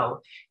or no.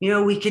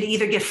 We could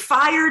either get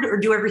fired or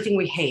do everything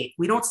we hate.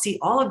 We don't see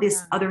all of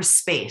this other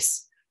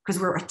space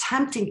because we're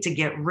attempting to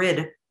get rid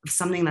of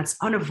something that's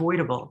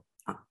unavoidable,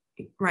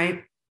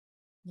 right?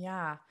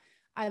 Yeah,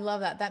 I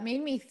love that. That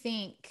made me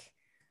think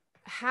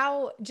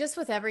how, just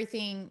with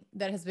everything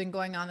that has been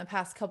going on the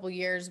past couple of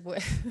years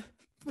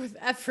with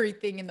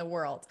everything in the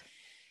world,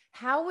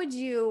 how would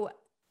you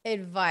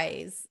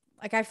advise?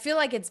 Like, I feel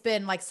like it's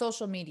been like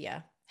social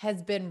media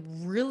has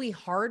been really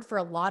hard for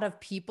a lot of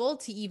people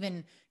to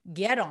even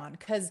get on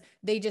because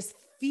they just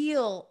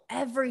feel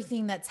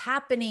everything that's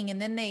happening.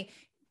 And then they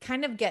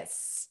kind of get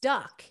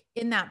stuck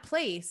in that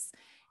place.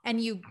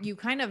 And you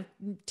kind of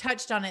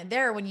touched on it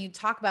there when you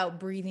talk about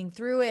breathing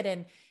through it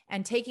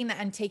and taking that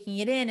and taking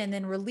it in and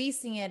then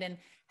releasing it. And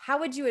how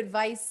would you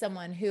advise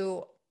someone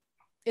who,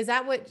 is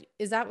that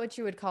what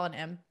you would call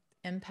an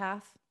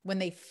empath when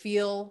they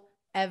feel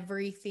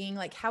everything?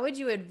 Like, how would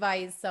you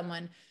advise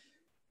someone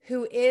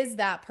who is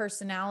that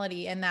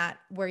personality and that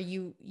where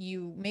you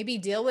maybe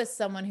deal with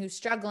someone who's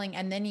struggling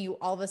and then you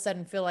all of a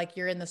sudden feel like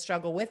you're in the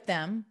struggle with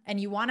them and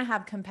you want to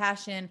have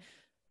compassion,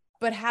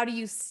 but how do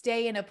you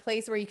stay in a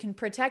place where you can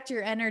protect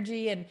your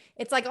energy? And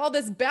it's like all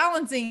this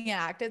balancing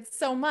act. It's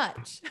so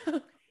much.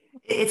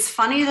 It's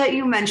funny that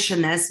you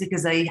mention this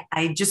because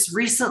I just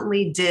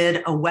recently did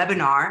a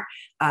webinar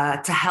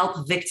to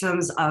help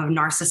victims of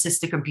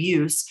narcissistic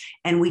abuse.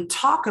 And we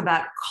talk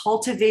about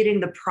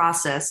cultivating the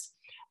process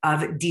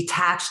of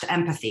detached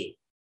empathy.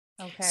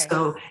 Okay.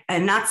 So,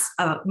 and that's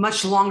a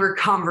much longer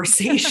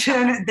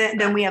conversation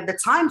than we have the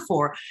time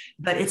for,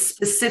 but it's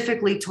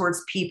specifically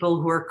towards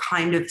people who are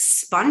kind of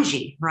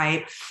spongy,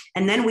 right?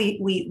 And then we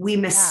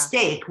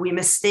mistake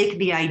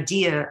the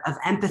idea of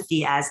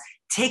empathy as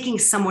taking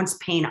someone's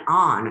pain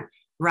on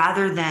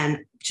rather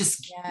than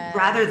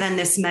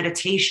this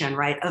meditation,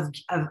 right? Of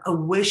a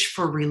wish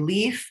for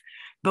relief,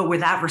 but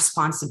without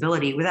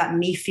responsibility, without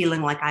me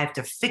feeling like I have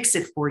to fix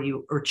it for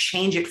you or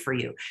change it for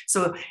you.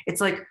 So it's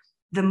like,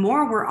 the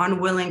more we're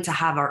unwilling to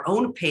have our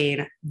own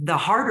pain, the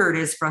harder it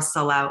is for us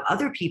to allow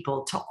other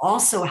people to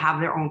also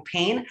have their own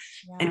pain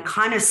and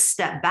kind of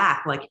step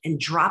back, like, and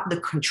drop the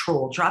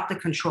control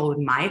with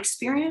my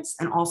experience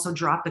and also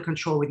drop the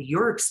control with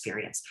your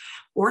experience,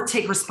 or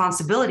take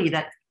responsibility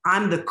that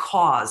I'm the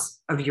cause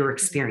of your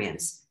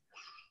experience.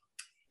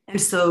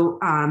 And so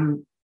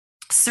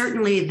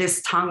certainly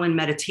this Tonglen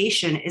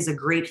meditation is a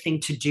great thing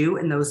to do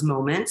in those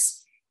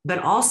moments, but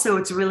also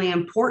it's really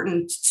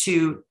important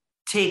to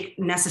take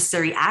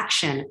necessary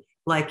action.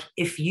 Like,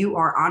 if you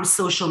are on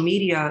social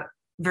media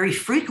very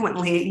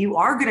frequently, you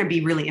are going to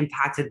be really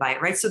impacted by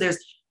it, right? So there's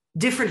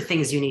different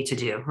things you need to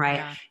do, right?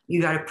 Yeah.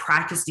 You got to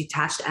practice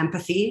detached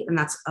empathy, and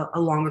that's a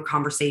longer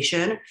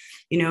conversation.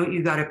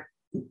 You got to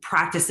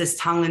practice this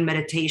Tonglen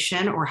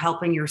meditation or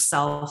helping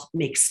yourself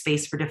make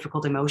space for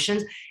difficult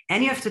emotions.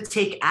 And you have to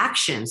take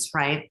actions,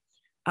 right?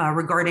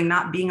 Regarding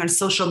not being on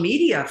social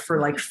media for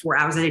like 4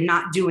 hours a day,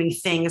 not doing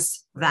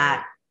things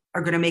that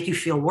are going to make you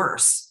feel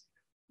worse.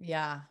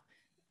 Yeah.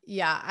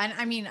 Yeah. And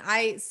I mean,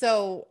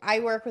 I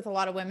work with a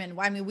lot of women.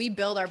 I mean, we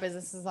build our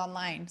businesses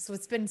online. So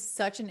it's been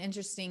such an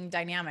interesting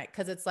dynamic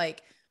because it's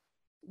like,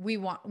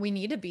 we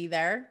need to be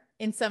there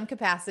in some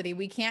capacity.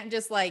 We can't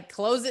just like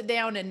close it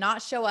down and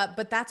not show up.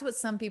 But that's what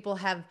some people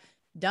have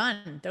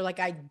done. They're like,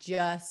 I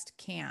just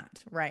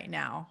can't right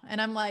now.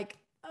 And I'm like,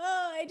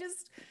 oh, I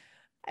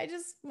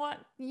just want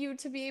you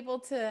to be able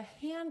to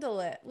handle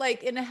it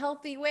like in a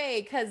healthy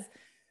way. Cause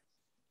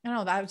I don't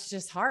know, that's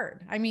just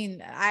hard. I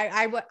mean,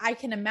 I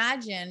can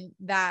imagine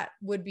that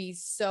would be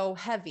so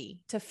heavy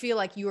to feel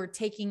like you are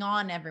taking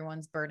on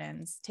everyone's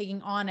burdens,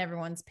 taking on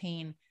everyone's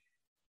pain,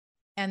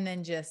 and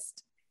then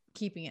just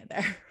keeping it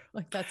there.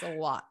 Like that's a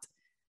lot.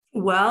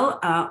 Well,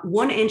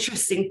 one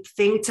interesting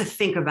thing to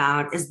think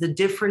about is the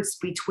difference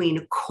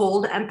between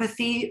cold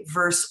empathy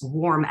versus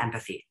warm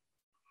empathy.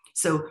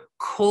 So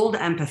cold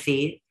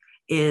empathy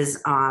is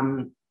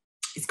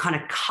it's kind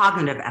of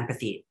cognitive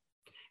empathy.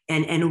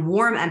 And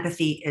warm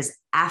empathy is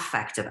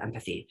affective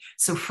empathy.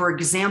 So for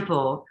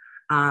example,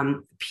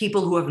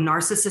 people who have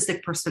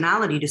narcissistic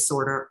personality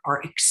disorder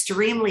are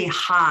extremely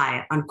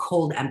high on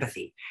cold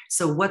empathy.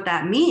 So what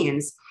that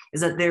means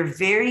is that they're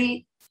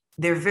very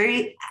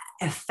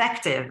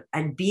effective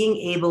at being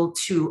able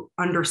to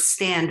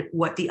understand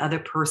what the other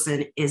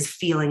person is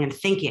feeling and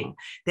thinking.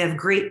 They have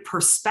great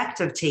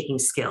perspective taking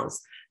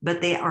skills, but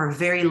they are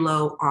very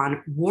low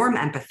on warm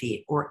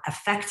empathy or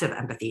affective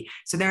empathy.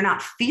 So they're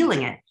not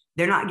feeling it.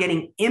 They're not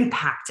getting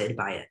impacted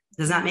by it.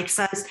 Does that make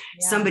sense?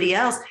 Yeah. Somebody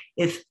else,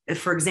 if,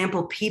 for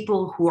example,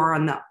 people who are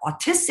on the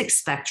autistic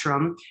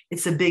spectrum,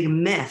 it's a big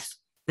myth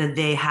that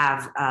they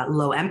have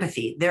low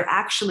empathy. They're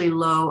actually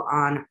low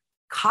on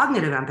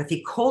cognitive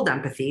empathy, cold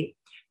empathy,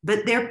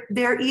 but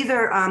they're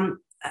either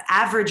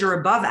average or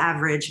above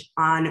average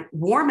on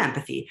warm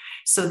empathy.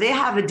 So they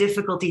have a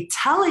difficulty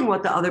telling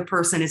what the other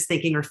person is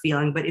thinking or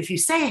feeling. But if you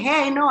say,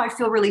 hey, no, I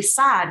feel really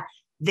sad,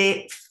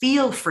 they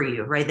feel for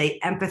you, right? They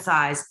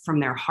empathize from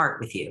their heart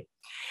with you.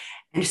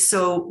 And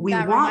so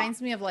that reminds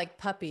me of like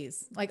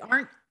puppies, like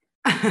aren't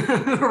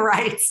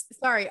right.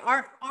 Sorry.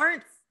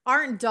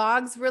 Aren't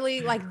dogs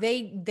really like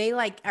they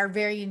like are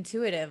very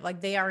intuitive.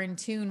 Like they are in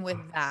tune with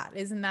that.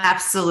 Isn't that?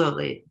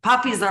 Absolutely.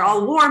 Puppies are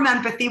all warm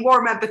empathy.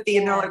 Yeah.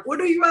 And they're like, what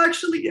are you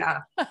actually? Yeah,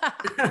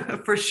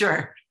 for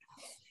sure.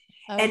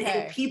 Okay.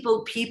 And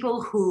people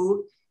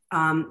who,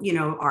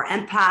 are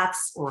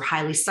empaths or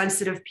highly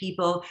sensitive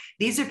people.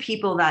 These are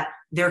people that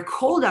their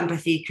cold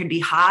empathy could be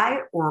high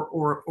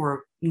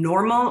or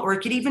normal, or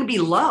it could even be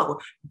low,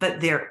 but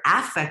their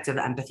affective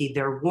empathy,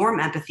 their warm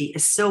empathy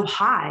is so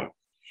high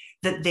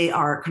that they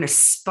are kind of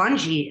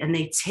spongy and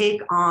they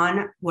take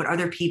on what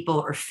other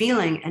people are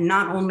feeling. And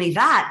not only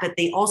that, but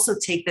they also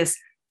take this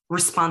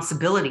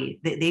responsibility.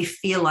 They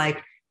feel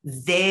like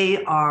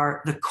they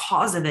are the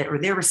cause of it, or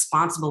they're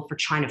responsible for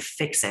trying to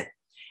fix it.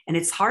 And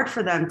it's hard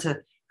for them to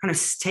kind of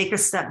take a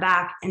step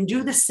back and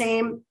do the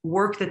same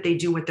work that they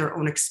do with their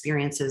own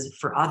experiences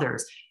for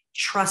others.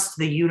 Trust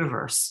the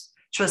universe.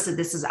 Trust that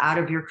this is out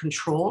of your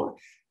control,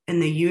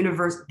 and the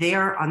universe, they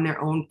are on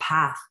their own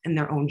path and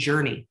their own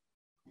journey.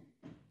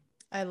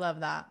 I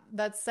love that.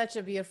 That's such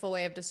a beautiful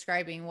way of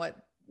describing what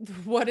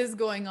is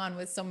going on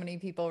with so many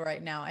people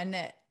right now. And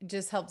it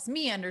just helps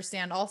me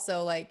understand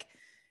also, like,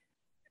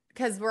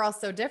 because we're all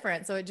so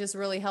different. So it just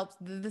really helps.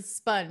 The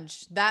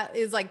sponge that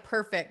is like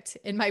perfect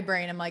in my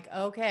brain. I'm like,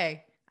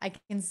 okay, I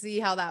can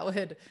see how that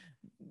would,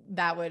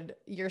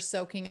 you're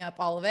soaking up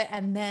all of it.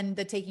 And then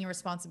the taking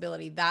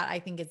responsibility, that I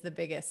think is the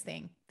biggest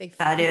thing. They feel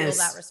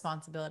that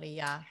responsibility.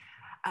 Yeah.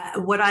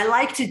 What I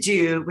like to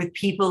do with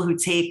people who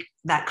take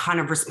that kind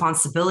of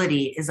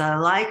responsibility is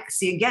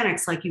again,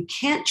 it's like you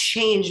can't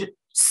change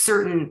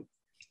certain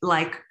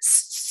like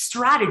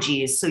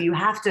strategies. So you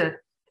have to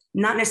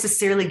not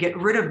necessarily get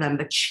rid of them,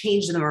 but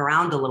change them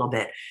around a little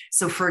bit.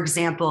 So for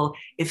example,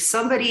 if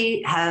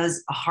somebody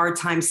has a hard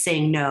time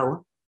saying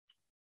no,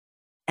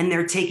 and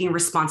they're taking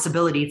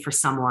responsibility for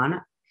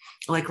someone,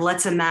 like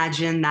let's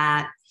imagine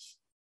that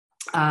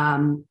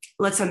your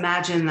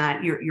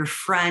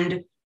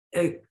friend,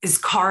 his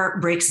car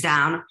breaks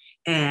down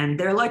and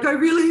they're like, I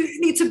really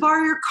need to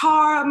borrow your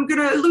car. I'm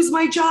going to lose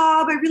my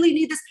job. I really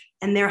need this.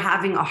 And they're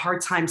having a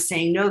hard time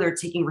saying no. They're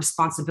taking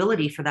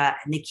responsibility for that.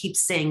 And they keep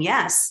saying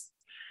yes.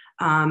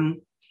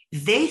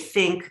 They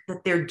think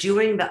that they're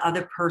doing the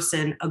other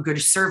person a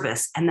good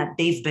service and that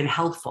they've been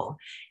helpful.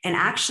 And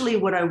actually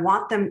what I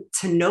want them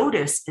to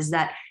notice is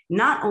that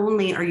not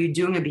only are you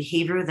doing a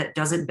behavior that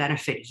doesn't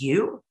benefit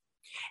you,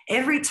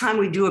 every time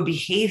we do a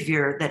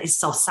behavior that is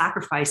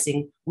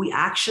self-sacrificing, we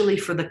actually,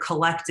 for the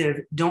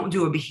collective, don't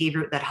do a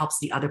behavior that helps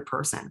the other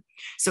person.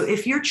 So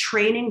if you're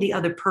training the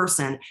other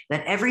person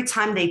that every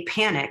time they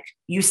panic,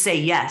 you say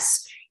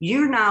yes,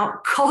 you're now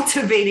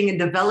cultivating and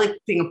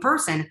developing a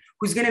person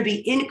who's going to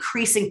be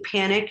increasing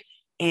panic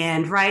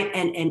and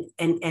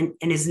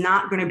is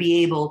not going to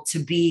be able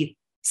to be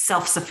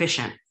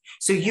self-sufficient.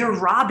 So you're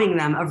robbing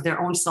them of their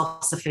own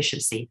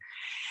self-sufficiency.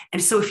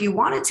 And so if you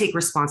want to take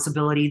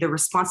responsibility, the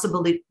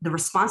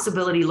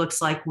responsibility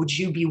looks like, would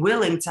you be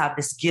willing to have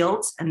this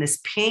guilt and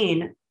this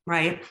pain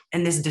right?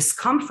 And this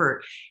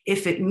discomfort,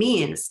 if it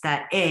means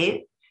that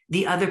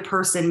the other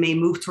person may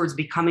move towards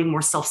becoming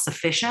more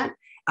self-sufficient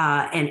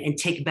and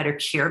take better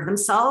care of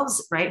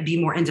themselves, right?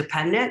 Be more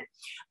independent.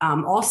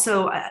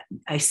 Also,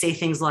 I say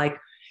things like,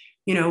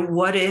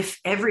 what if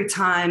every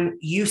time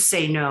you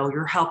say no,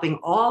 you're helping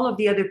all of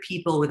the other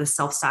people with a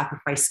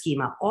self-sacrifice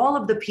schema, all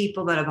of the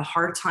people that have a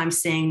hard time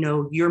saying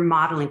no, you're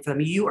modeling for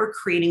them. You are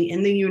creating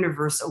in the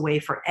universe a way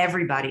for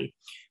everybody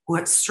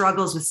who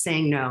struggles with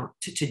saying no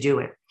to do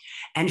it.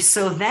 And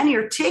so then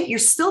you're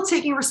still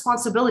taking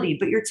responsibility,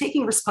 but you're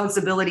taking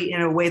responsibility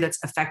in a way that's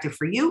effective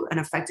for you and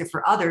effective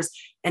for others,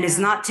 and is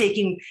not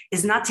taking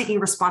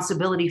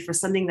responsibility for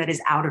something that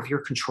is out of your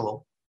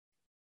control.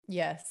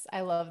 Yes,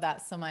 I love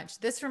that so much.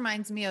 This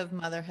reminds me of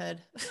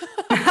motherhood.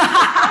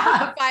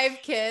 5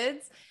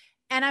 kids.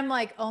 And I'm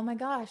like, oh my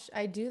gosh,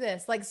 I do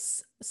this. Like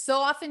so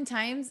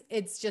oftentimes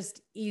it's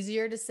just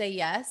easier to say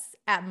yes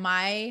at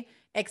my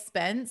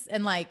expense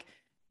and like,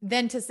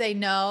 then to say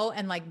no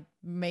and like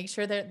make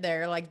sure that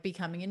they're like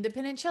becoming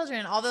independent children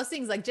and all those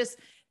things, like just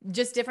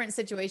different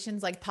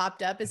situations like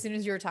popped up as soon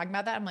as you were talking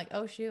about that. I'm like,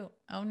 oh shoot.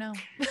 Oh no.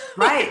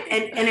 Right.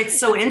 And it's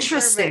so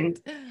interesting.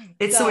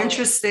 It's so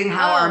interesting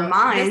how our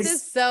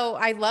minds.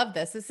 I love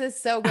this. This is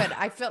so good.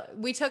 I feel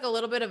we took a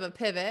little bit of a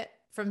pivot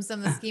from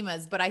some of the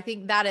schemas, but I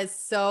think that is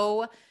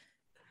so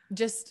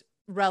just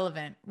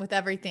relevant with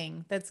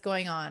everything that's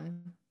going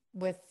on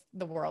with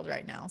the world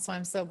right now. So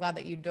I'm so glad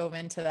that you dove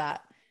into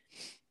that.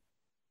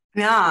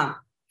 Yeah,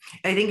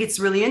 I think it's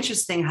really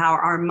interesting how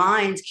our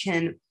mind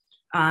can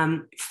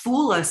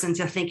fool us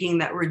into thinking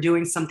that we're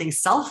doing something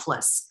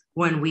selfless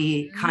when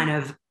we kind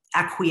of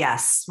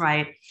acquiesce,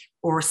 right?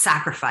 Or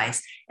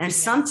sacrifice. And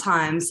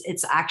sometimes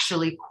it's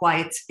actually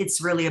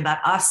it's really about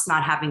us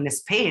not having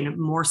this pain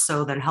more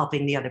so than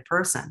helping the other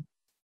person.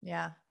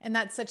 Yeah. And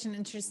that's such an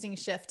interesting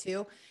shift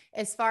too.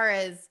 As far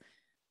as,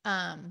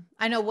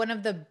 I know one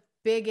of the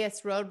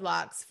biggest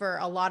roadblocks for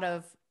a lot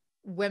of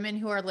women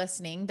who are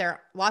listening, there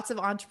are lots of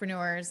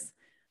entrepreneurs,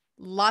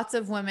 lots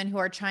of women who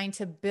are trying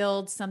to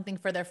build something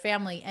for their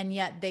family. And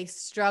yet they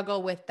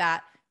struggle with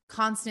that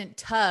constant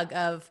tug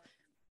of,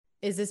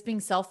 is this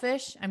being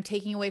selfish? I'm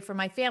taking away from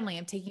my family.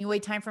 I'm taking away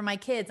time from my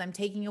kids. I'm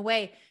taking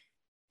away.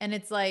 And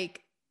it's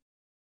like,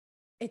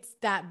 it's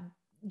that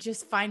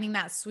just finding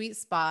that sweet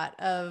spot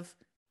of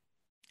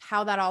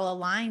how that all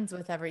aligns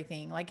with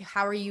everything. Like,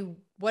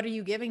 what are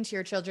you giving to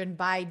your children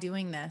by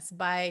doing this?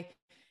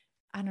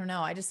 I don't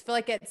know. I just feel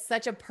like it's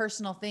such a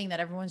personal thing that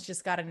everyone's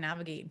just got to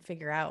navigate and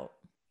figure out.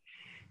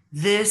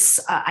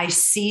 I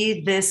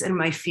see this in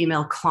my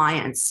female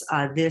clients.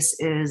 This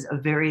is a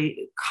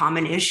very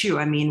common issue.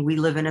 I mean, we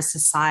live in a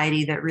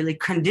society that really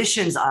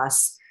conditions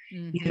us,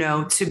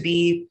 to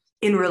be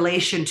in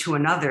relation to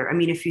another. I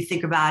mean, if you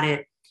think about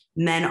it,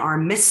 men are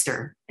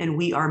Mr. and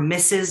we are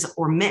Mrs.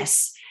 or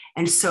Miss.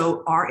 And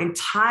so our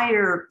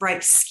entire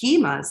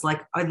schemas,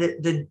 like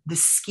the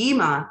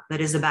schema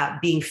that is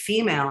about being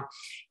female,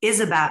 is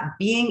about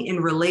being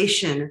in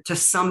relation to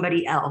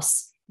somebody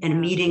else and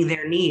meeting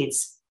their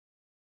needs.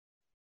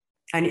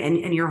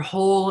 And your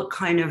whole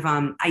kind of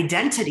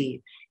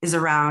identity is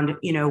around,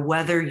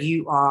 whether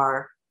you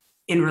are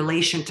in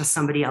relation to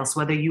somebody else,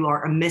 whether you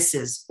are a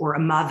Mrs. or a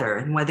mother,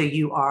 and whether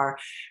you are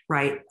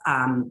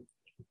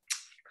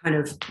kind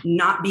of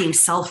not being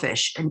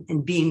selfish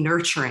and being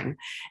nurturing.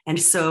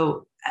 And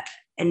so,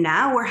 and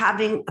now we're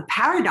having a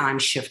paradigm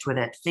shift with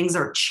it. Things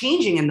are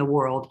changing in the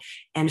world.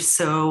 And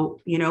so,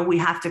 we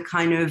have to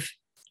kind of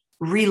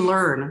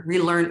relearn,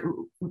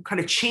 kind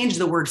of change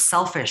the word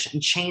selfish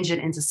and change it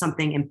into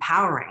something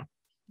empowering.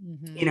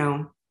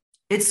 Mm-hmm.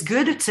 It's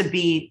good to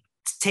be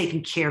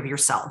taking care of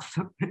yourself.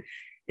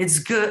 It's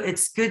good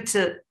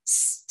to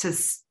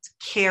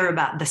care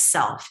about the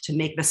self, to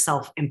make the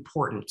self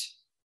important.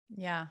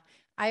 Yeah.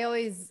 I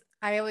always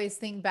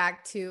think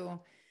back to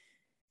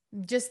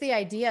just the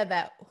idea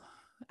that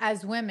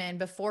as women,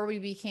 before we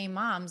became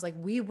moms, like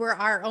we were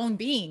our own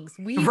beings.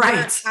 We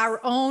were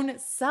our own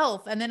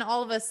self. And then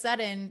all of a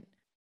sudden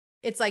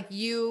it's like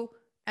you,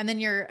 and then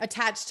you're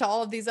attached to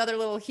all of these other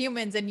little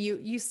humans and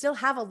you still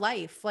have a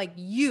life like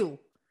you.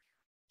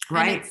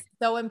 Right. And it's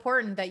so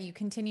important that you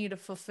continue to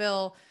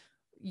fulfill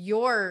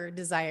your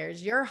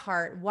desires, your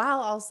heart, while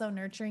also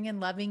nurturing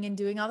and loving and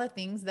doing all the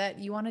things that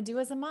you want to do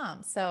as a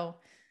mom. So,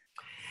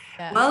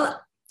 yeah.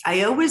 Well,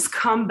 I always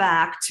come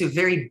back to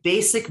very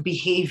basic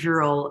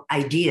behavioral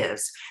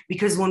ideas,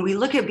 because when we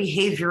look at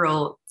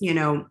behavioral,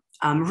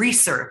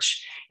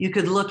 research, you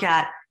could look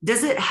at,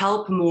 does it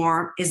help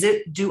more?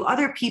 Do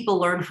other people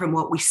learn from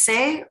what we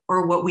say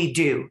or what we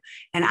do?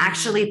 And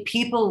actually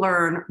people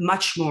learn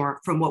much more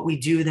from what we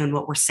do than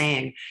what we're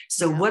saying.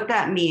 So what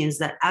that means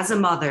that as a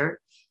mother,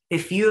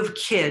 if you have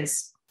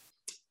kids,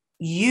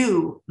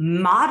 you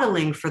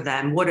modeling for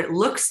them what it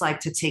looks like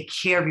to take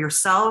care of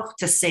yourself,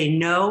 to say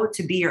no,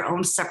 to be your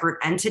own separate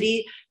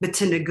entity, but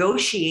to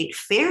negotiate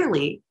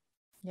fairly.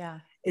 Yeah.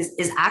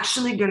 is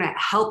actually going to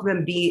help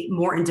them be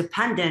more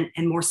independent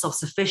and more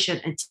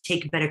self-sufficient and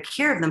take better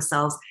care of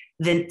themselves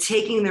than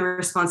taking the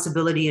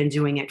responsibility and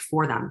doing it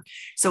for them.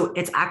 So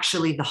it's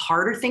actually the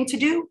harder thing to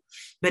do,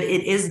 but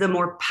it is the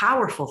more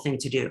powerful thing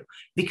to do,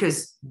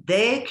 because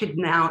they could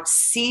now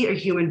see a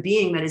human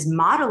being that is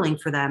modeling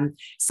for them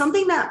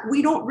something that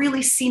we don't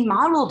really see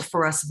modeled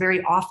for us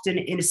very often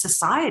in a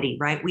society,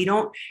 right? We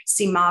don't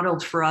see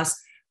modeled for us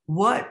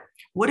what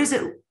is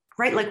it,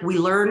 right? Like we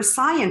learn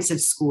science in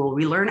school,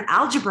 we learn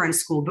algebra in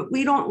school, but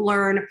we don't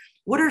learn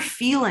what are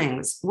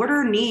feelings, what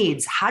are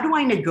needs, how do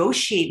I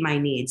negotiate my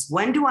needs,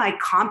 when do I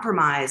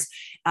compromise,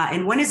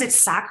 and when is it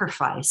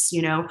sacrifice?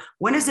 You know,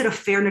 when is it a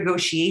fair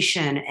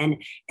negotiation,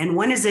 and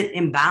when is it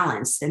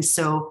imbalanced? And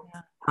so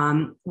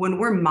when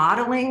we're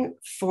modeling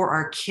for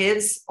our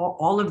kids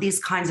all of these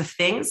kinds of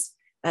things,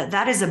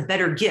 that is a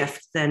better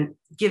gift than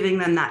giving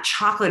them that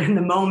chocolate in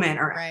the moment,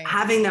 or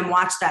having them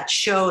watch that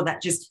show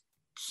that just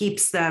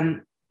keeps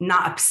them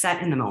not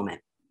upset in the moment.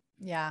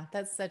 Yeah,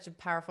 that's such a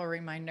powerful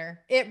reminder.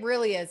 It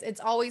really is. It's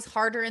always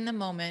harder in the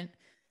moment,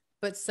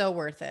 but so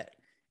worth it.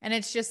 And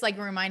it's just like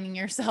reminding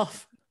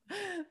yourself,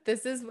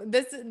 this is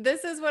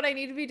what I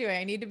need to be doing.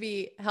 I need to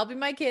be helping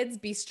my kids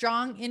be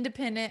strong,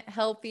 independent,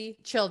 healthy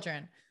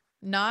children,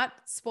 not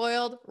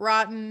spoiled,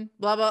 rotten,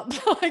 blah, blah,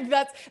 blah. Like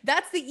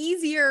that's the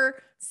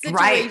easier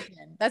situation.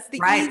 Right. That's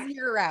the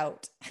easier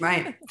route.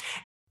 Right.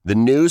 The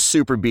new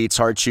Super Beats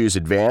Heart Chews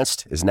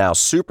Advanced is now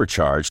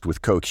supercharged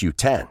with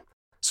CoQ10.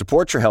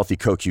 Support your healthy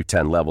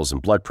CoQ10 levels and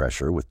blood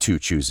pressure with 2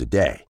 chews a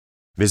day.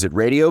 Visit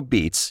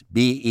RadioBeats,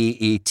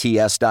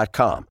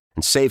 BEETS.com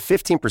and save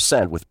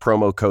 15% with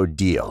promo code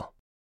DEAL.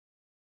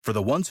 For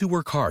the ones who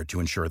work hard to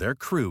ensure their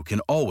crew can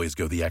always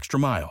go the extra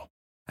mile,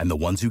 and the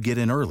ones who get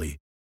in early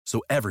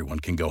so everyone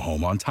can go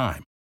home on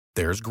time,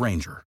 there's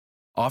Grainger,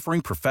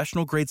 offering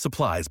professional-grade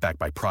supplies backed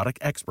by product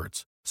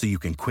experts so you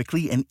can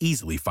quickly and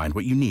easily find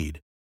what you need.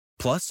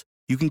 Plus,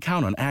 you can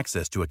count on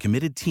access to a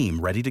committed team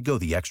ready to go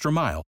the extra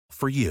mile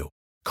for you.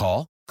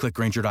 Call, click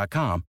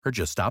Grainger.com, or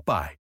just stop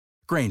by.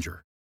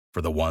 Grainger,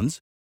 for the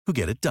ones who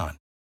get it done.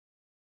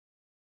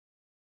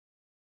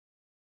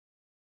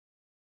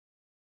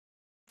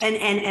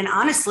 And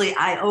honestly,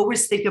 I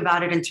always think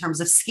about it in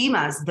terms of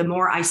schemas. The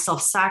more I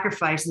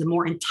self-sacrifice, the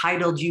more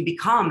entitled you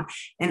become.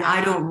 And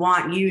I don't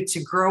want you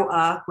to grow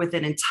up with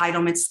an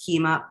entitlement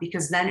schema,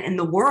 because then in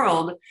the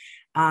world,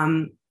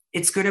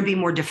 it's going to be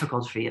more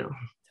difficult for you.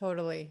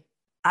 Totally.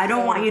 I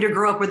don't want you to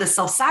grow up with a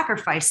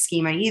self-sacrifice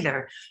schema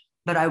either,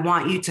 but I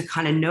want you to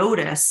kind of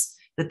notice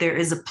that there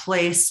is a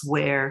place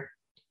where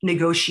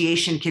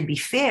negotiation can be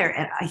fair.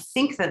 And I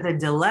think that the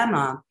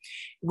dilemma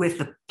with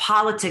the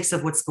politics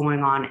of what's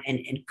going on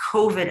and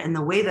COVID and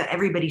the way that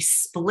everybody's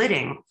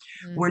splitting,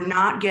 we're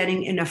not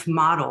getting enough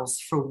models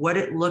for what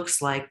it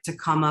looks like to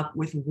come up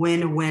with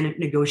win-win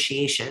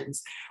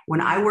negotiations.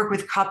 When I work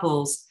with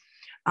couples,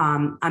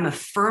 I'm a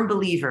firm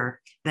believer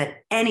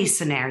that any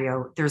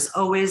scenario, there's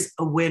always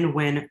a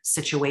win-win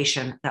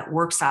situation that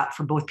works out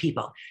for both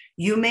people.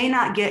 You may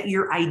not get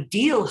your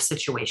ideal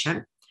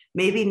situation.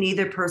 Maybe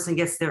neither person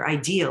gets their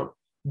ideal,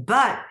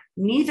 but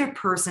neither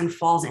person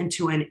falls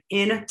into an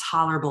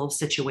intolerable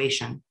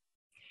situation.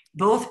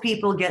 Both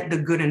people get the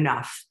good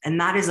enough, and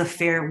that is a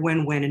fair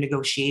win-win in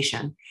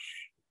negotiation.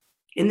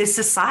 In this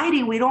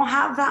society, we don't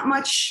have that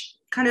much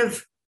kind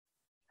of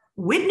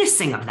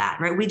witnessing of that,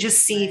 right? We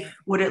just see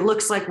what it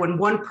looks like when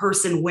one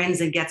person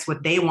wins and gets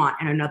what they want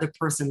and another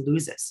person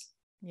loses.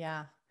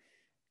 Yeah.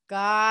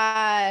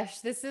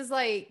 Gosh, this is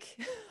like,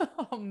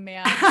 oh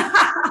man,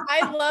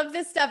 I love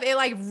this stuff. It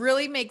like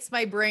really makes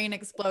my brain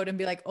explode and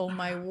be like, oh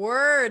my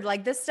word.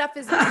 Like this stuff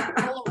is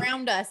all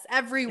around us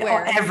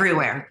everywhere. Oh,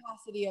 everywhere. The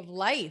capacity of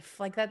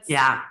life. Like that's,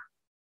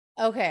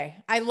 okay.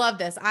 I love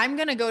this. I'm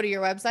going to go to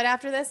your website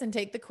after this and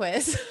take the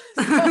quiz.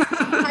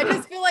 I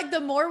just feel like the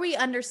more we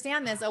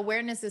understand this,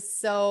 awareness is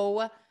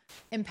so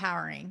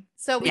empowering.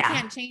 So we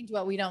can't change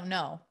what we don't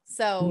know.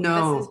 So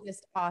this is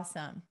just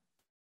awesome.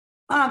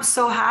 I'm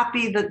so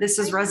happy that this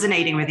is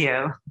resonating with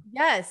you.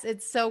 Yes,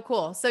 it's so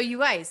cool. So you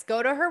guys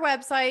go to her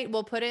website.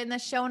 We'll put it in the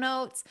show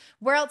notes.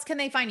 Where else can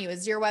they find you?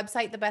 Is your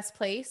website the best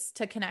place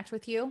to connect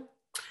with you?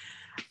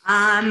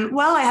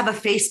 Well, I have a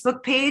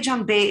Facebook page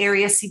on Bay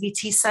Area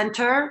CBT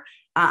Center.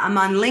 I'm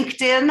on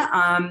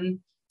LinkedIn,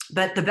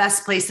 but the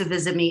best place to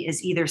visit me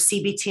is either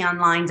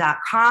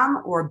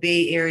cbtonline.com or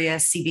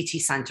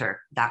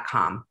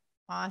bayareacbtcenter.com.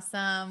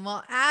 Awesome.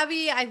 Well,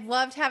 Abby, I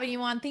loved having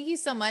you on. Thank you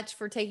so much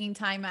for taking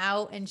time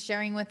out and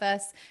sharing with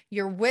us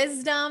your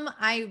wisdom.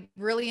 I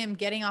really am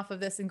getting off of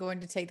this and going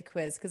to take the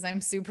quiz because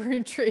I'm super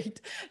intrigued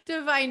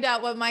to find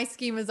out what my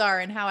schemas are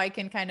and how I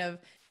can kind of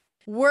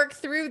work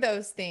through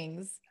those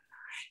things.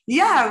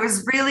 Yeah, it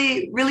was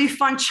really, really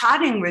fun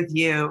chatting with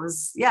you. It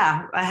was,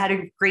 I had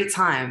a great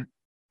time.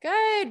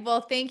 Good. Well,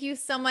 thank you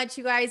so much,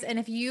 you guys. And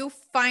if you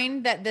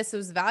find that this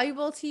was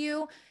valuable to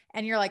you,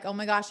 and you're like, oh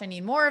my gosh, I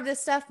need more of this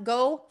stuff,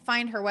 go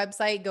find her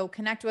website, go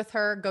connect with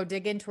her, go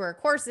dig into her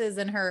courses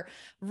and her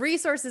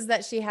resources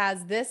that she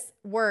has. This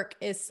work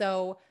is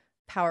so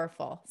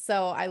powerful.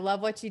 So I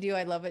love what you do.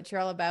 I love what you're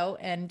all about,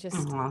 and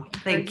just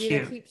thank you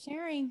to keep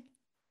sharing.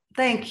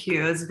 Thank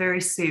you. It's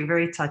very sweet,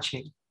 very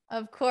touching.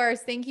 Of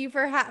course. Thank you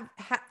for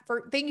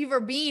thank you for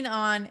being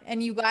on.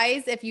 And you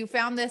guys, if you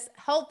found this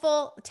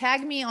helpful,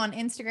 tag me on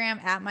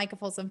Instagram at Micah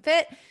Folsom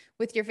Fit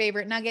with your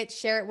favorite nuggets.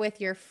 Share it with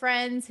your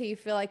friends who you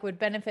feel like would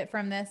benefit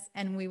from this.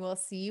 And we will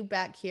see you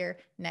back here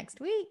next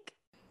week.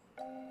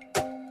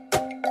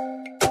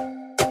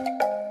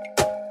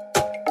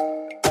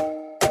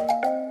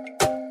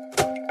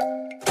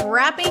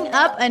 Wrapping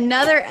up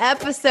another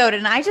episode,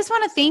 and I just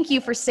want to thank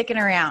you for sticking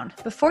around.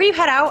 Before you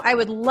head out, I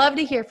would love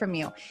to hear from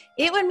you.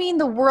 It would mean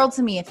the world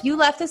to me if you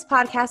left this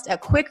podcast a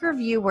quick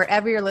review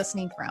wherever you're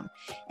listening from.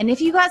 And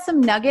if you got some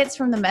nuggets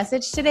from the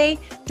message today,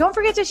 don't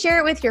forget to share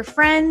it with your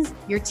friends,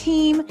 your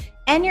team,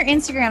 and your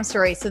Instagram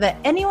story so that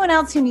anyone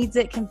else who needs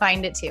it can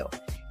find it too.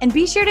 And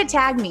be sure to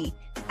tag me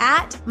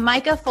at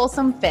Micah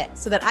Folsom Fit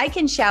so that I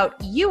can shout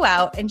you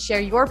out and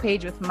share your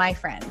page with my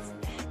friends.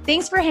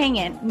 Thanks for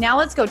hanging. Now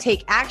let's go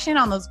take action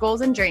on those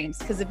goals and dreams,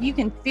 because if you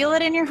can feel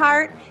it in your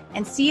heart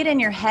and see it in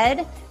your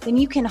head, then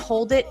you can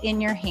hold it in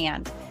your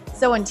hand.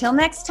 So until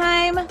next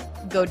time,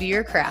 go do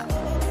your crap.